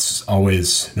it's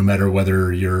always, no matter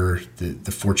whether you're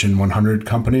the Fortune 100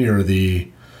 company or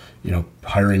the,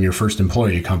 hiring your first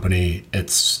employee company,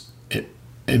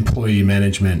 employee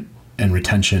management and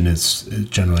retention is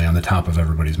generally on the top of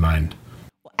everybody's mind.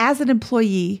 As an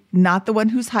employee, not the one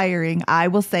who's hiring, I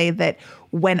will say that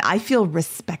when I feel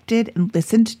respected and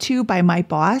listened to by my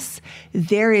boss,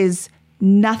 there is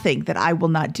nothing that I will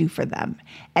not do for them.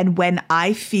 And when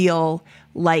I feel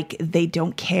like they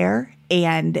don't care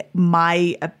and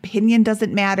my opinion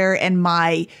doesn't matter and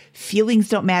my feelings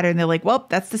don't matter. And they're like, well,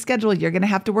 that's the schedule. You're going to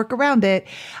have to work around it.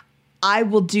 I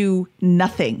will do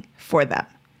nothing for them.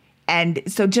 And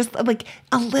so just like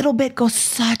a little bit goes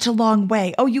such a long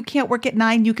way. Oh, you can't work at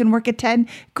 9. You can work at 10.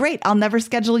 Great. I'll never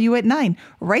schedule you at 9.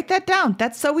 Write that down.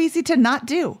 That's so easy to not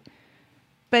do.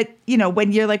 But,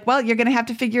 when you're like, well, you're going to have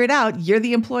to figure it out. You're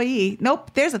the employee.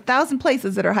 Nope. There's 1,000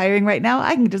 places that are hiring right now.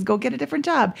 I can just go get a different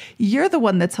job. You're the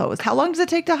one that's hosed. How long does it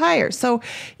take to hire? So,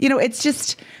 it's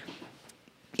just,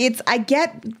 I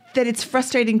get that it's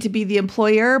frustrating to be the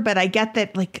employer, but I get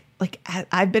that like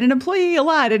I've been an employee a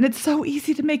lot and it's so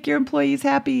easy to make your employees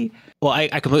happy. Well,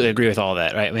 I completely agree with all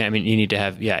that, right? I mean, you need to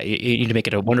have, you need to make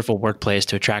it a wonderful workplace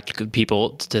to attract good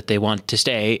people that they want to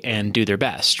stay and do their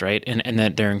best, right? And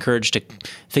that they're encouraged to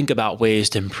think about ways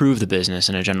to improve the business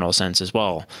in a general sense as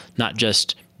well, not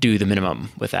just do the minimum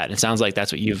with that. And it sounds like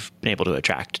that's what you've been able to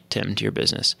attract, Tim, to your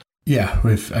business. Yeah,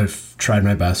 I've tried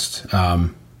my best.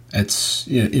 It's,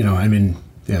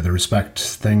 the respect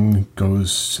thing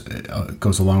goes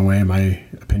a long way in my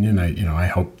opinion. I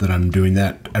hope that I'm doing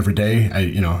that every day.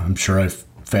 I'm sure I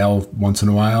fail once in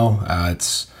a while.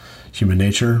 It's human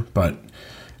nature, but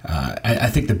I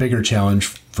think the bigger challenge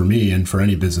for me and for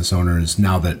any business owner is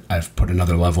now that I've put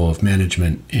another level of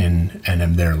management in and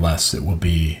am there less, it will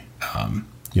be,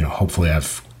 hopefully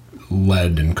I've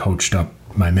led and coached up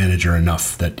my manager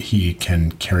enough that he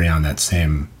can carry on that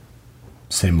same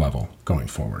level going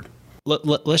forward.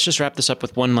 Let's just wrap this up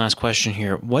with one last question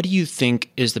here. What do you think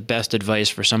is the best advice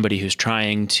for somebody who's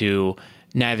trying to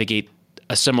navigate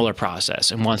a similar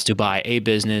process and wants to buy a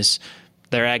business?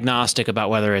 They're agnostic about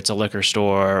whether it's a liquor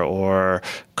store or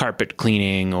carpet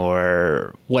cleaning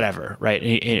or whatever, right?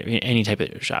 Any type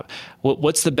of shop.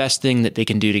 What's the best thing that they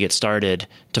can do to get started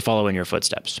to follow in your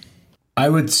footsteps? I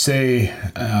would say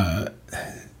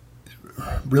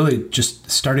really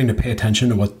just starting to pay attention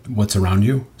to what's around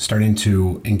you, starting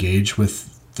to engage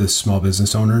with the small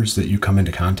business owners that you come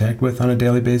into contact with on a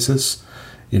daily basis.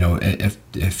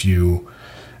 If you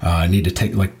need to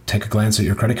take a glance at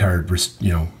your credit card,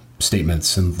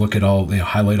 statements and look at all,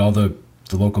 highlight all the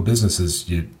local businesses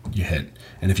you hit.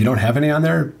 And if you don't have any on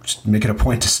there, just make it a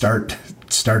point to start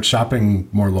shopping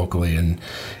more locally and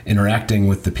interacting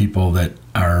with the people that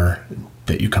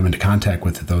you come into contact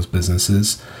with at those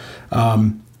businesses.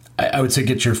 I would say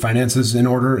get your finances in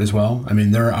order as well. I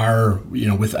mean, there are,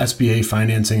 with SBA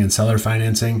financing and seller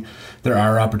financing, there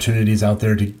are opportunities out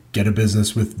there to get a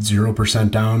business with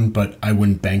 0% down, but I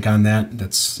wouldn't bank on that.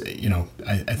 That's,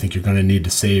 I think you're going to need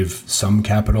to save some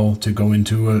capital to go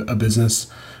into a business,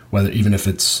 even if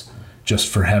it's just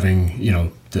for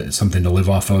having, something to live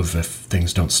off of if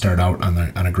things don't start out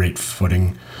on a great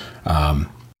footing.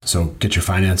 So get your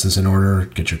finances in order,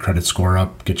 get your credit score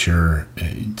up,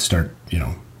 start,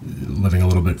 living a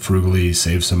little bit frugally,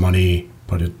 save some money,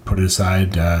 put it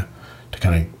aside to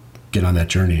kind of get on that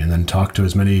journey, and then talk to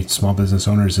as many small business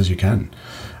owners as you can.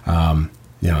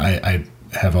 I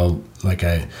have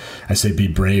I say, be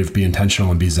brave, be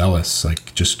intentional, and be zealous.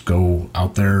 Like, just go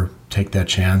out there, take that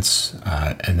chance,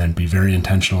 and then be very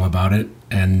intentional about it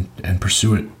and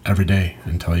pursue it every day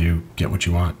until you get what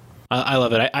you want. I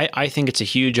love it. I think it's a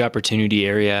huge opportunity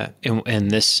area in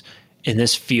this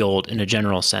field in a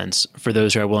general sense for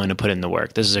those who are willing to put in the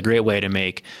work. This is a great way to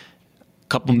make a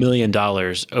couple $1 million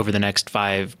over the next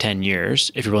 5-10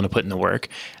 years if you're willing to put in the work.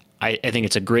 I think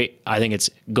it's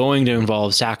going to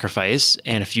involve sacrifice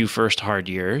and a few first hard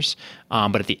years.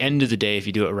 But at the end of the day, if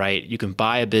you do it right, you can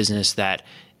buy a business that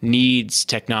needs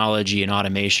technology and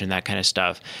automation, that kind of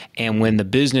stuff. And when the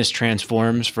business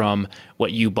transforms from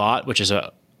what you bought, which is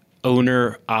a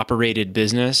owner-operated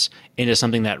business, into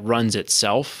something that runs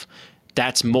itself,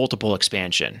 that's multiple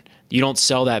expansion. You don't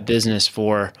sell that business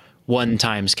for 1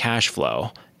 times cash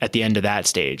flow at the end of that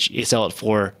stage. You sell it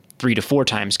for 3 to 4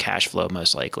 times cash flow,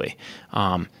 most likely.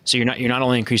 So you're not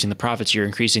only increasing the profits, you're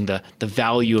increasing the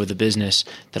value of the business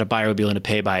that a buyer would be willing to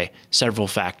pay by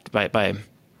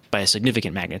a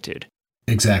significant magnitude.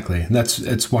 Exactly. And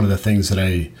it's one of the things that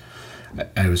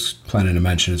I was planning to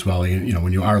mention as well.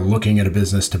 When you are looking at a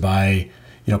business to buy,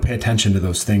 pay attention to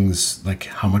those things, like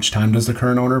how much time does the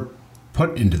current owner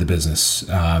put into the business,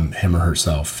 him or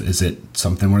herself? Is it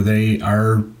something where they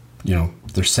are,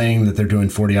 they're saying that they're doing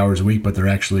 40 hours a week, but they're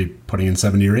actually putting in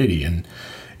 70 or 80? And,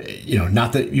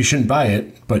 not that you shouldn't buy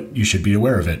it, but you should be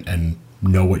aware of it and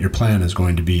know what your plan is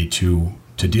going to be to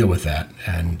deal with that.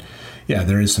 And yeah,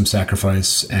 there is some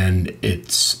sacrifice, and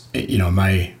it's,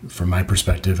 from my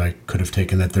perspective, I could have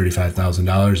taken that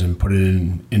 $35,000 and put it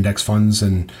in index funds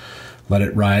and let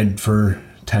it ride for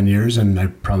 10 years, and I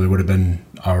probably would have been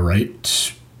all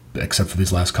right except for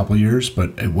these last couple of years, but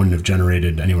it wouldn't have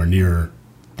generated anywhere near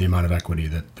the amount of equity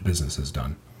that the business has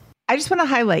done. I just want to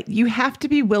highlight, you have to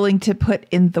be willing to put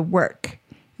in the work.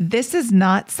 This is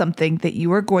not something that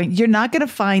you're not going to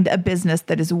find a business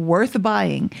that is worth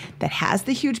buying, that has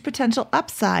the huge potential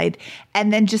upside,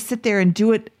 and then just sit there and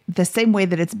do it the same way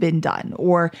that it's been done,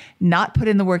 or not put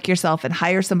in the work yourself and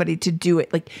hire somebody to do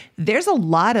it. Like, there's a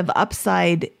lot of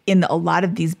upside in a lot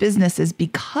of these businesses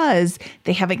because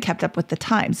they haven't kept up with the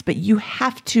times, but you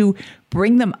have to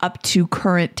bring them up to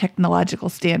current technological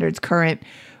standards, current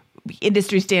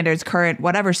industry standards, current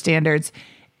whatever standards.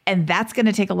 And that's going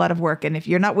to take a lot of work. And if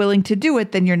you're not willing to do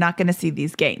it, then you're not going to see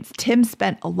these gains. Tim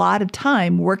spent a lot of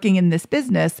time working in this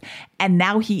business, and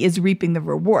now he is reaping the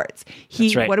rewards.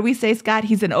 That's right. What do we say, Scott?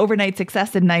 He's an overnight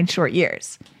success in 9 short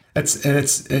years. It's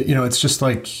just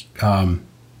like,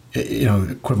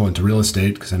 equivalent to real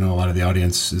estate, because I know a lot of the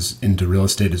audience is into real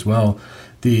estate as well.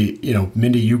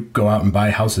 Mindy, you go out and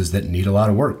buy houses that need a lot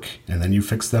of work, and then you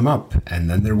fix them up, and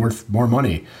then they're worth more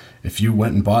money. If you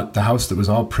went and bought the house that was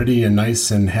all pretty and nice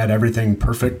and had everything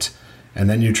perfect, and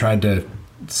then you tried to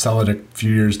sell it a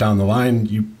few years down the line,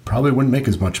 you probably wouldn't make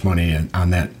as much money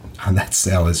on that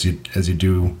sale as you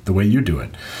do the way you do it.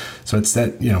 So it's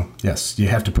that, yes, you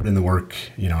have to put in the work.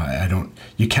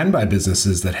 You can buy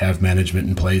businesses that have management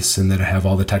in place and that have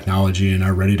all the technology and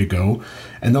are ready to go.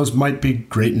 And those might be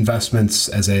great investments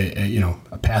as a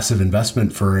passive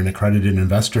investment for an accredited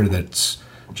investor that's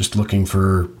just looking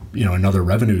for, another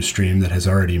revenue stream that has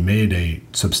already made a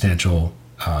substantial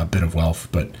bit of wealth.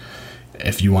 But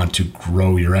if you want to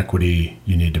grow your equity,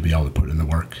 you need to be able to put in the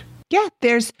work. Yeah,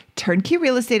 there's turnkey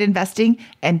real estate investing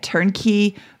and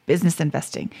turnkey business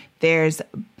investing. There's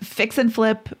fix and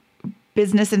flip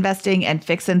business investing and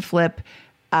fix and flip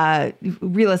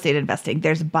real estate investing.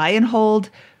 There's buy and hold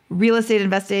real estate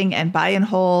investing and buy and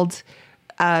hold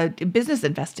business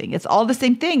investing. It's all the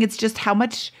same thing. It's just how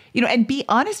much, and be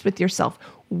honest with yourself.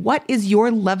 What is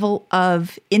your level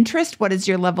of interest? What is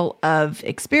your level of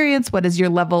experience? What is your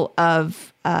level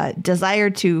of desire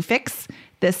to fix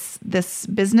this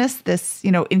business,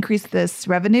 increase this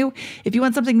revenue? If you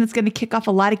want something that's going to kick off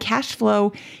a lot of cash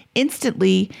flow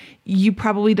instantly, you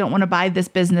probably don't want to buy this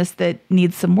business that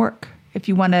needs some work. If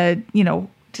you want to,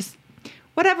 just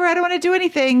whatever, I don't want to do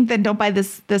anything, then don't buy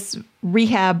this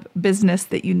rehab business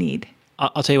that you need.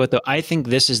 I'll tell you what, though, I think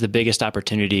this is the biggest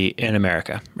opportunity in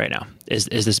America right now is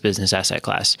this business asset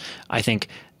class. I think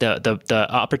the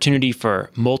opportunity for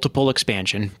multiple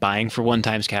expansion, buying for 1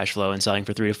 times cash flow and selling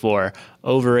for 3 to 4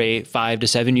 over a 5 to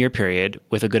 7 year period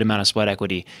with a good amount of sweat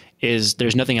equity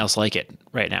there's nothing else like it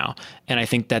right now. And I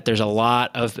think that there's a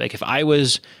lot of, like, if I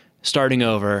was starting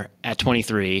over at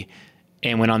 23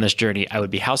 and went on this journey, I would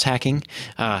be house hacking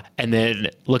and then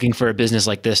looking for a business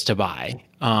like this to buy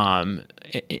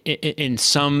in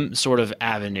some sort of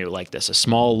avenue like this, a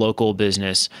small local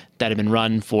business that had been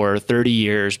run for 30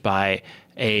 years by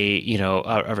a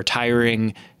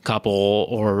retiring couple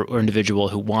or individual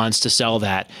who wants to sell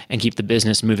that and keep the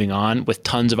business moving on with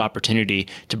tons of opportunity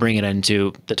to bring it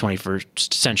into the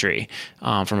 21st century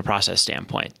from a process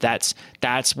standpoint.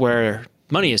 That's where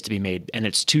money is to be made, and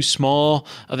it's too small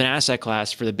of an asset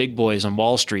class for the big boys on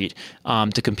Wall Street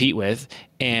to compete with,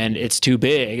 and it's too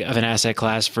big of an asset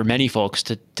class for many folks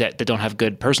that don't have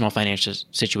good personal financial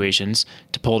situations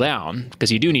to pull down, because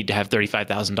you do need to have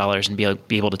 $35,000 and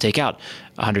be able to take out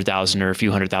 $100,000 or a few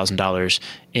 $100,000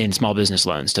 in small business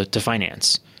loans to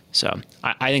finance. So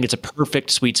I think it's a perfect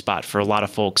sweet spot for a lot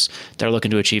of folks that are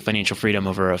looking to achieve financial freedom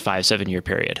over a 5-7 year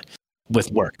period with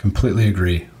work. Completely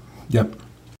agree. Yep.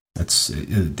 That's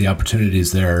the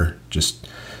opportunities there. Just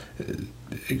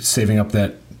saving up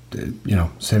that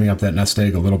nest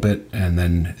egg a little bit, and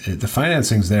then the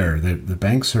financing's there. The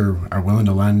banks are willing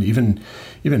to lend. Even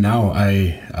now,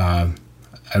 I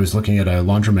was looking at a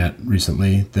laundromat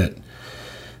recently that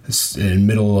in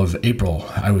middle of April,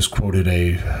 I was quoted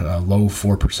a low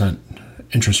 4%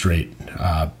 interest rate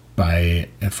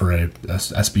for a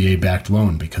SBA backed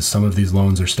loan, because some of these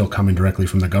loans are still coming directly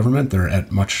from the government. They're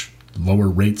at much lower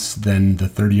rates than the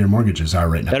 30-year mortgages are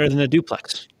right now. Better than a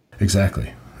duplex.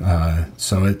 Exactly.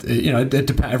 So it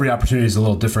depends. Every opportunity is a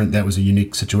little different. That was a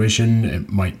unique situation. It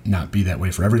might not be that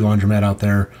way for every laundromat out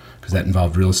there, because that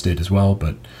involved real estate as well.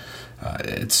 But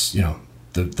it's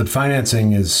the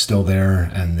financing is still there,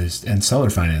 and seller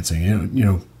financing.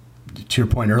 To your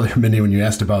point earlier, Mindy, when you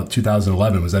asked about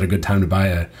 2011, was that a good time to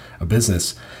buy a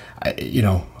business?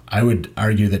 I would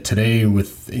argue that today,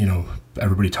 with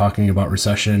everybody talking about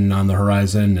recession on the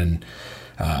horizon and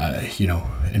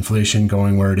inflation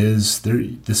going where it is,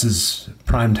 this is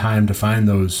prime time to find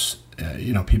those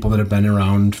people that have been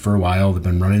around for a while, they've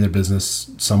been running their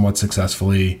business somewhat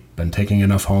successfully, been taking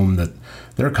enough home that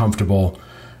they're comfortable.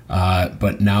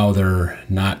 But now they're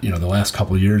not, the last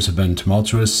couple of years have been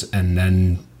tumultuous, and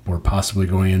then we're possibly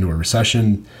going into a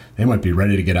recession. They might be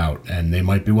ready to get out, and they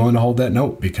might be willing to hold that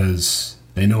note because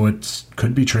they know it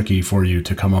could be tricky for you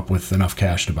to come up with enough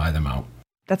cash to buy them out.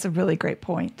 That's a really great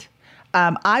point.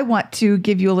 I want to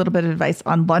give you a little bit of advice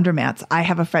on laundromats. I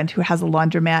have a friend who has a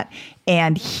laundromat,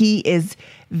 and he is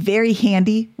very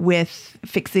handy with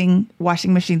fixing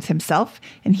washing machines himself.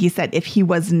 And he said if he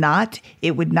was not,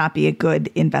 it would not be a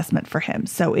good investment for him.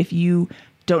 So if you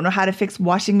don't know how to fix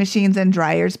washing machines and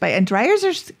dryers, and dryers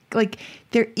are like,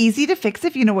 they're easy to fix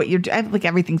if you know what you're doing. Like,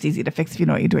 everything's easy to fix if you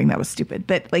know what you're doing. That was stupid.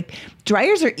 But like,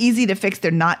 dryers are easy to fix.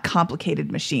 They're not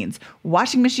complicated machines.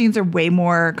 Washing machines are way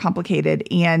more complicated.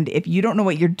 And if you don't know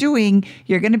what you're doing,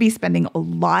 you're going to be spending a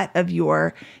lot of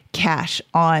your cash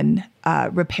on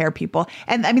repair people.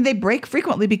 And I mean, they break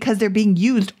frequently because they're being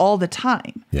used all the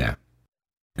time. Yeah.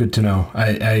 Good to know.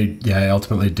 I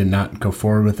ultimately did not go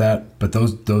forward with that, but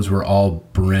those were all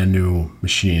brand new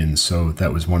machines, so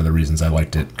that was one of the reasons I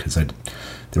liked it, because they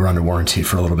were under warranty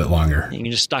for a little bit longer. You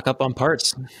can just stock up on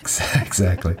parts.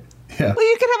 Exactly. Yeah. Well,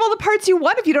 you can have all the parts you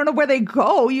want if you don't know where they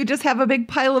go. You just have a big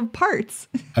pile of parts.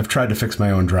 I've tried to fix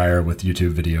my own dryer with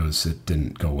YouTube videos. It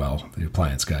didn't go well. The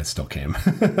appliance guy still came.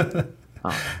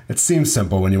 Oh. It seems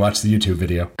simple when you watch the YouTube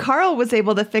video. Carl was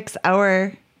able to fix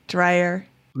our dryer.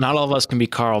 Not all of us can be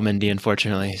Carl, Mindy,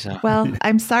 unfortunately. So. Well,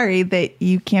 I'm sorry that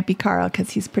you can't be Carl because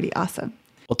he's pretty awesome.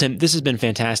 Well, Tim, this has been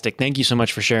fantastic. Thank you so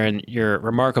much for sharing your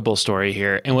remarkable story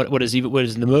here. And what is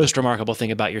the most remarkable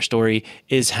thing about your story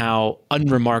is how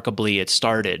unremarkably it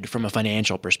started from a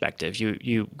financial perspective.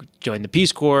 You joined the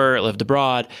Peace Corps, lived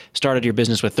abroad, started your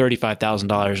business with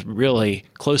 $35,000, really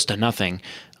close to nothing.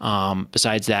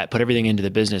 Besides that, put everything into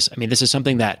the business. I mean, this is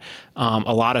something that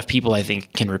a lot of people, I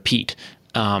think, can repeat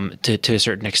to a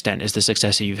certain extent, is the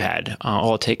success that you've had.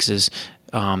 All it takes is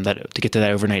that to get to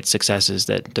that overnight success is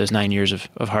that those 9 years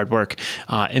of hard work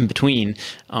in between,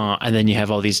 and then you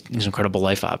have all these incredible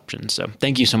life options. So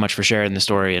thank you so much for sharing the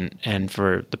story and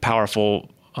for the powerful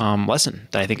lesson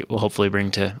that I think it will hopefully bring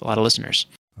to a lot of listeners.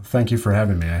 Thank you for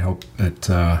having me. I hope it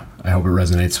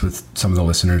resonates with some of the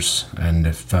listeners, and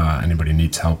if anybody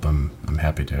needs help, I'm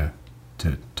happy to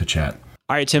chat.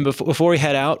 All right, Tim, before we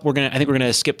head out, I think we're going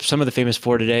to skip some of the famous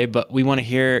four today, but we want to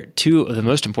hear two of the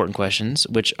most important questions,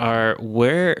 which are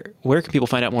where can people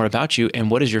find out more about you, and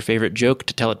what is your favorite joke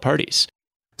to tell at parties?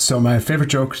 So my favorite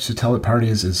joke to tell at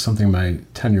parties is something my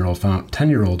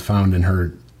 10-year-old found in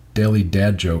her daily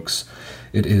dad jokes.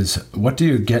 It is, what do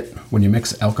you get when you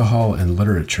mix alcohol and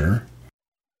literature?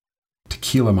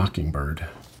 Tequila Mockingbird.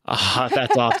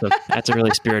 That's awesome. That's a really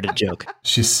spirited joke.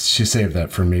 She saved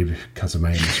that for me because of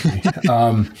my industry.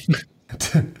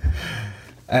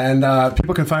 And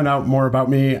people can find out more about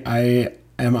me. I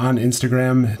am on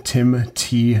Instagram, Tim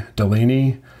T.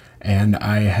 Delaney, and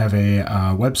I have a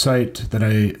website that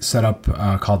I set up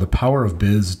called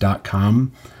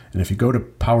thepowerofbiz.com. And if you go to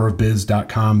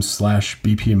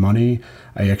powerofbiz.com/BP Money,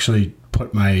 I actually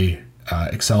put my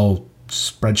Excel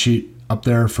spreadsheet up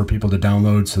there for people to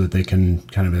download so that they can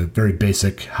kind of a very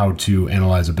basic how to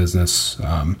analyze a business.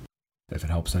 If it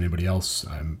helps anybody else,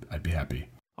 I'd be happy.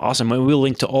 Awesome. We'll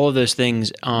link to all of those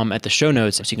things at the show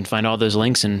notes, so you can find all those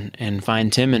links and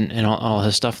find Tim and all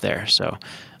his stuff there. So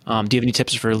do you have any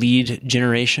tips for lead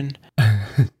generation?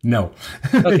 No.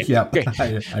 Okay, yeah. Great.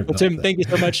 Well, Tim, thank you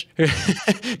so much.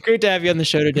 Great to have you on the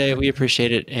show today. We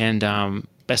appreciate it. And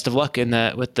best of luck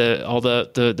with all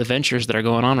the ventures that are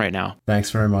going on right now.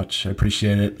 Thanks very much. I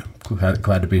appreciate it.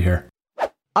 Glad to be here.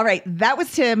 All right. That was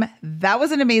Tim. That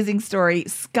was an amazing story.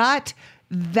 Scott,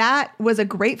 that was a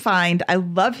great find. I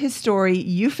love his story.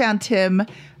 You found Tim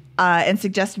and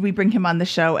suggested we bring him on the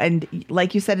show. And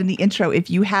like you said in the intro,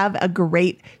 if you have a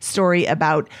great story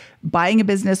about buying a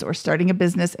business or starting a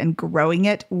business and growing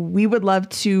it, we would love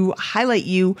to highlight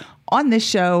you on this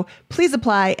show. Please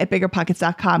apply at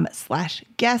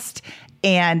biggerpockets.com/guest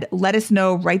and let us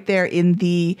know right there in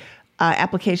the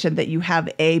application that you have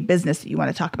a business that you want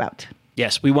to talk about.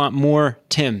 Yes, we want more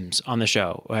Tims on the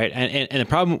show, right? And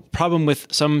the problem with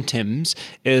some Tims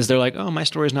is they're like, oh, my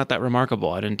story is not that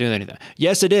remarkable. I didn't do anything.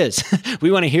 Yes, it is.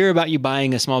 We want to hear about you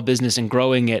buying a small business and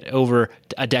growing it over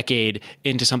a decade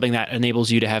into something that enables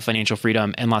you to have financial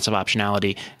freedom and lots of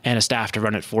optionality and a staff to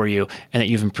run it for you, and that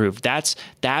you've improved. That's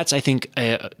I think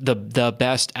the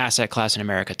best asset class in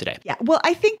America today. Yeah. Well,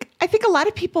 I think a lot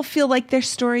of people feel like their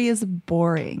story is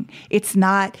boring. It's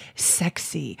not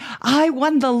sexy. I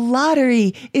won the lottery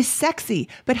scary, is sexy.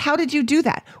 But how did you do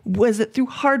that? Was it through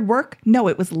hard work? No,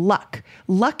 it was luck.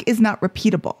 Luck is not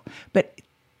repeatable, but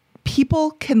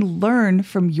people can learn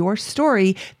from your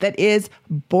story that is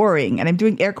boring. And I'm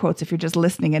doing air quotes if you're just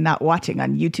listening and not watching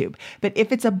on YouTube. But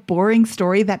if it's a boring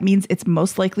story, that means it's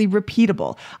most likely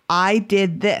repeatable. I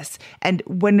did this. And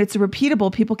when it's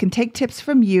repeatable, people can take tips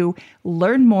from you,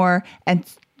 learn more, and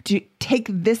take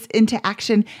this into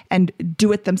action and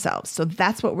do it themselves. So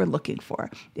that's what we're looking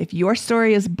for. If your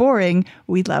story is boring,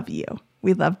 we love you.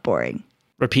 We love boring.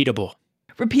 Repeatable.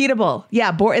 Repeatable.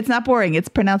 Yeah, it's not boring. It's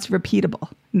pronounced repeatable.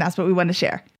 And that's what we want to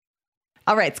share.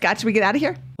 All right, Scott, should we get out of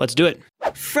here? Let's do it.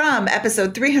 From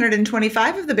episode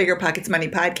 325 of the Bigger Pockets Money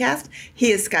podcast,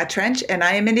 he is Scott Trench, and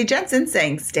I am Mindy Jensen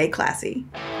saying stay classy.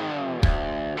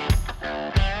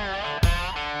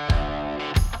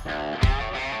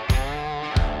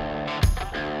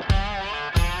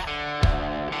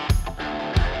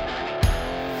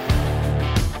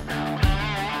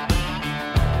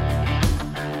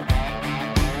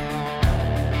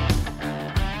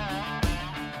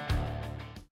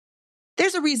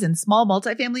 There's a reason small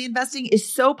multifamily investing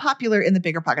is so popular in the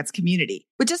Bigger Pockets community.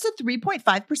 With just a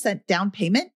 3.5% down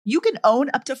payment, you can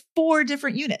own up to 4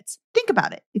 different units. Think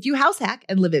about it. If you house hack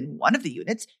and live in one of the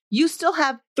units, you still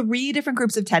have 3 different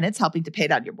groups of tenants helping to pay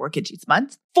down your mortgage each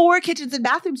month, 4 kitchens and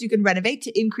bathrooms you can renovate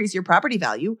to increase your property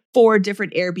value, 4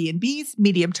 different Airbnbs,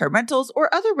 medium-term rentals,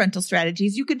 or other rental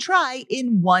strategies you can try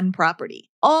in one property,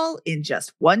 all in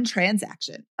just one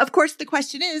transaction. Of course, the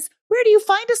question is, where do you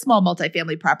find a small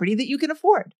multifamily property that you can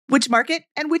afford? Which market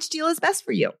and which deal is best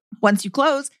for you? Once you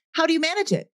close, how do you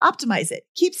manage it, optimize it,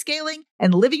 keep scaling,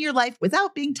 and living your life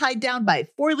without being tied down by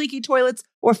 4 leaky toilets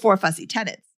or 4 fussy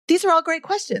tenants? These are all great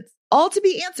questions, all to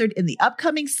be answered in the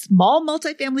upcoming Small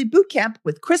Multifamily Bootcamp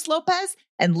with Chris Lopez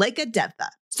and Leica Devtha.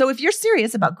 So if you're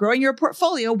serious about growing your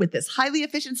portfolio with this highly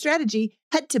efficient strategy,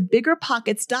 head to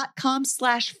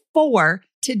biggerpockets.com/4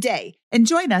 today and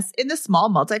join us in the Small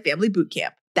Multifamily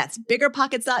Bootcamp. That's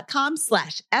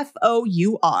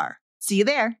biggerpockets.com/FOUR. See you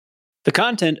there. The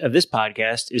content of this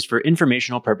podcast is for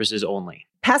informational purposes only.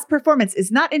 Past performance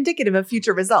is not indicative of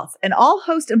future results, and all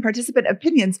host and participant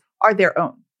opinions are their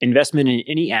own. Investment in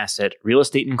any asset, real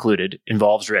estate included,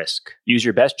 involves risk. Use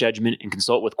your best judgment and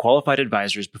consult with qualified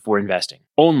advisors before investing.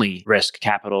 Only risk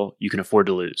capital you can afford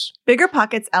to lose. Bigger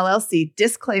Pockets LLC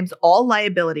disclaims all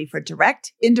liability for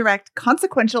direct, indirect,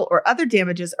 consequential, or other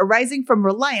damages arising from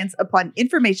reliance upon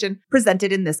information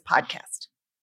presented in this podcast.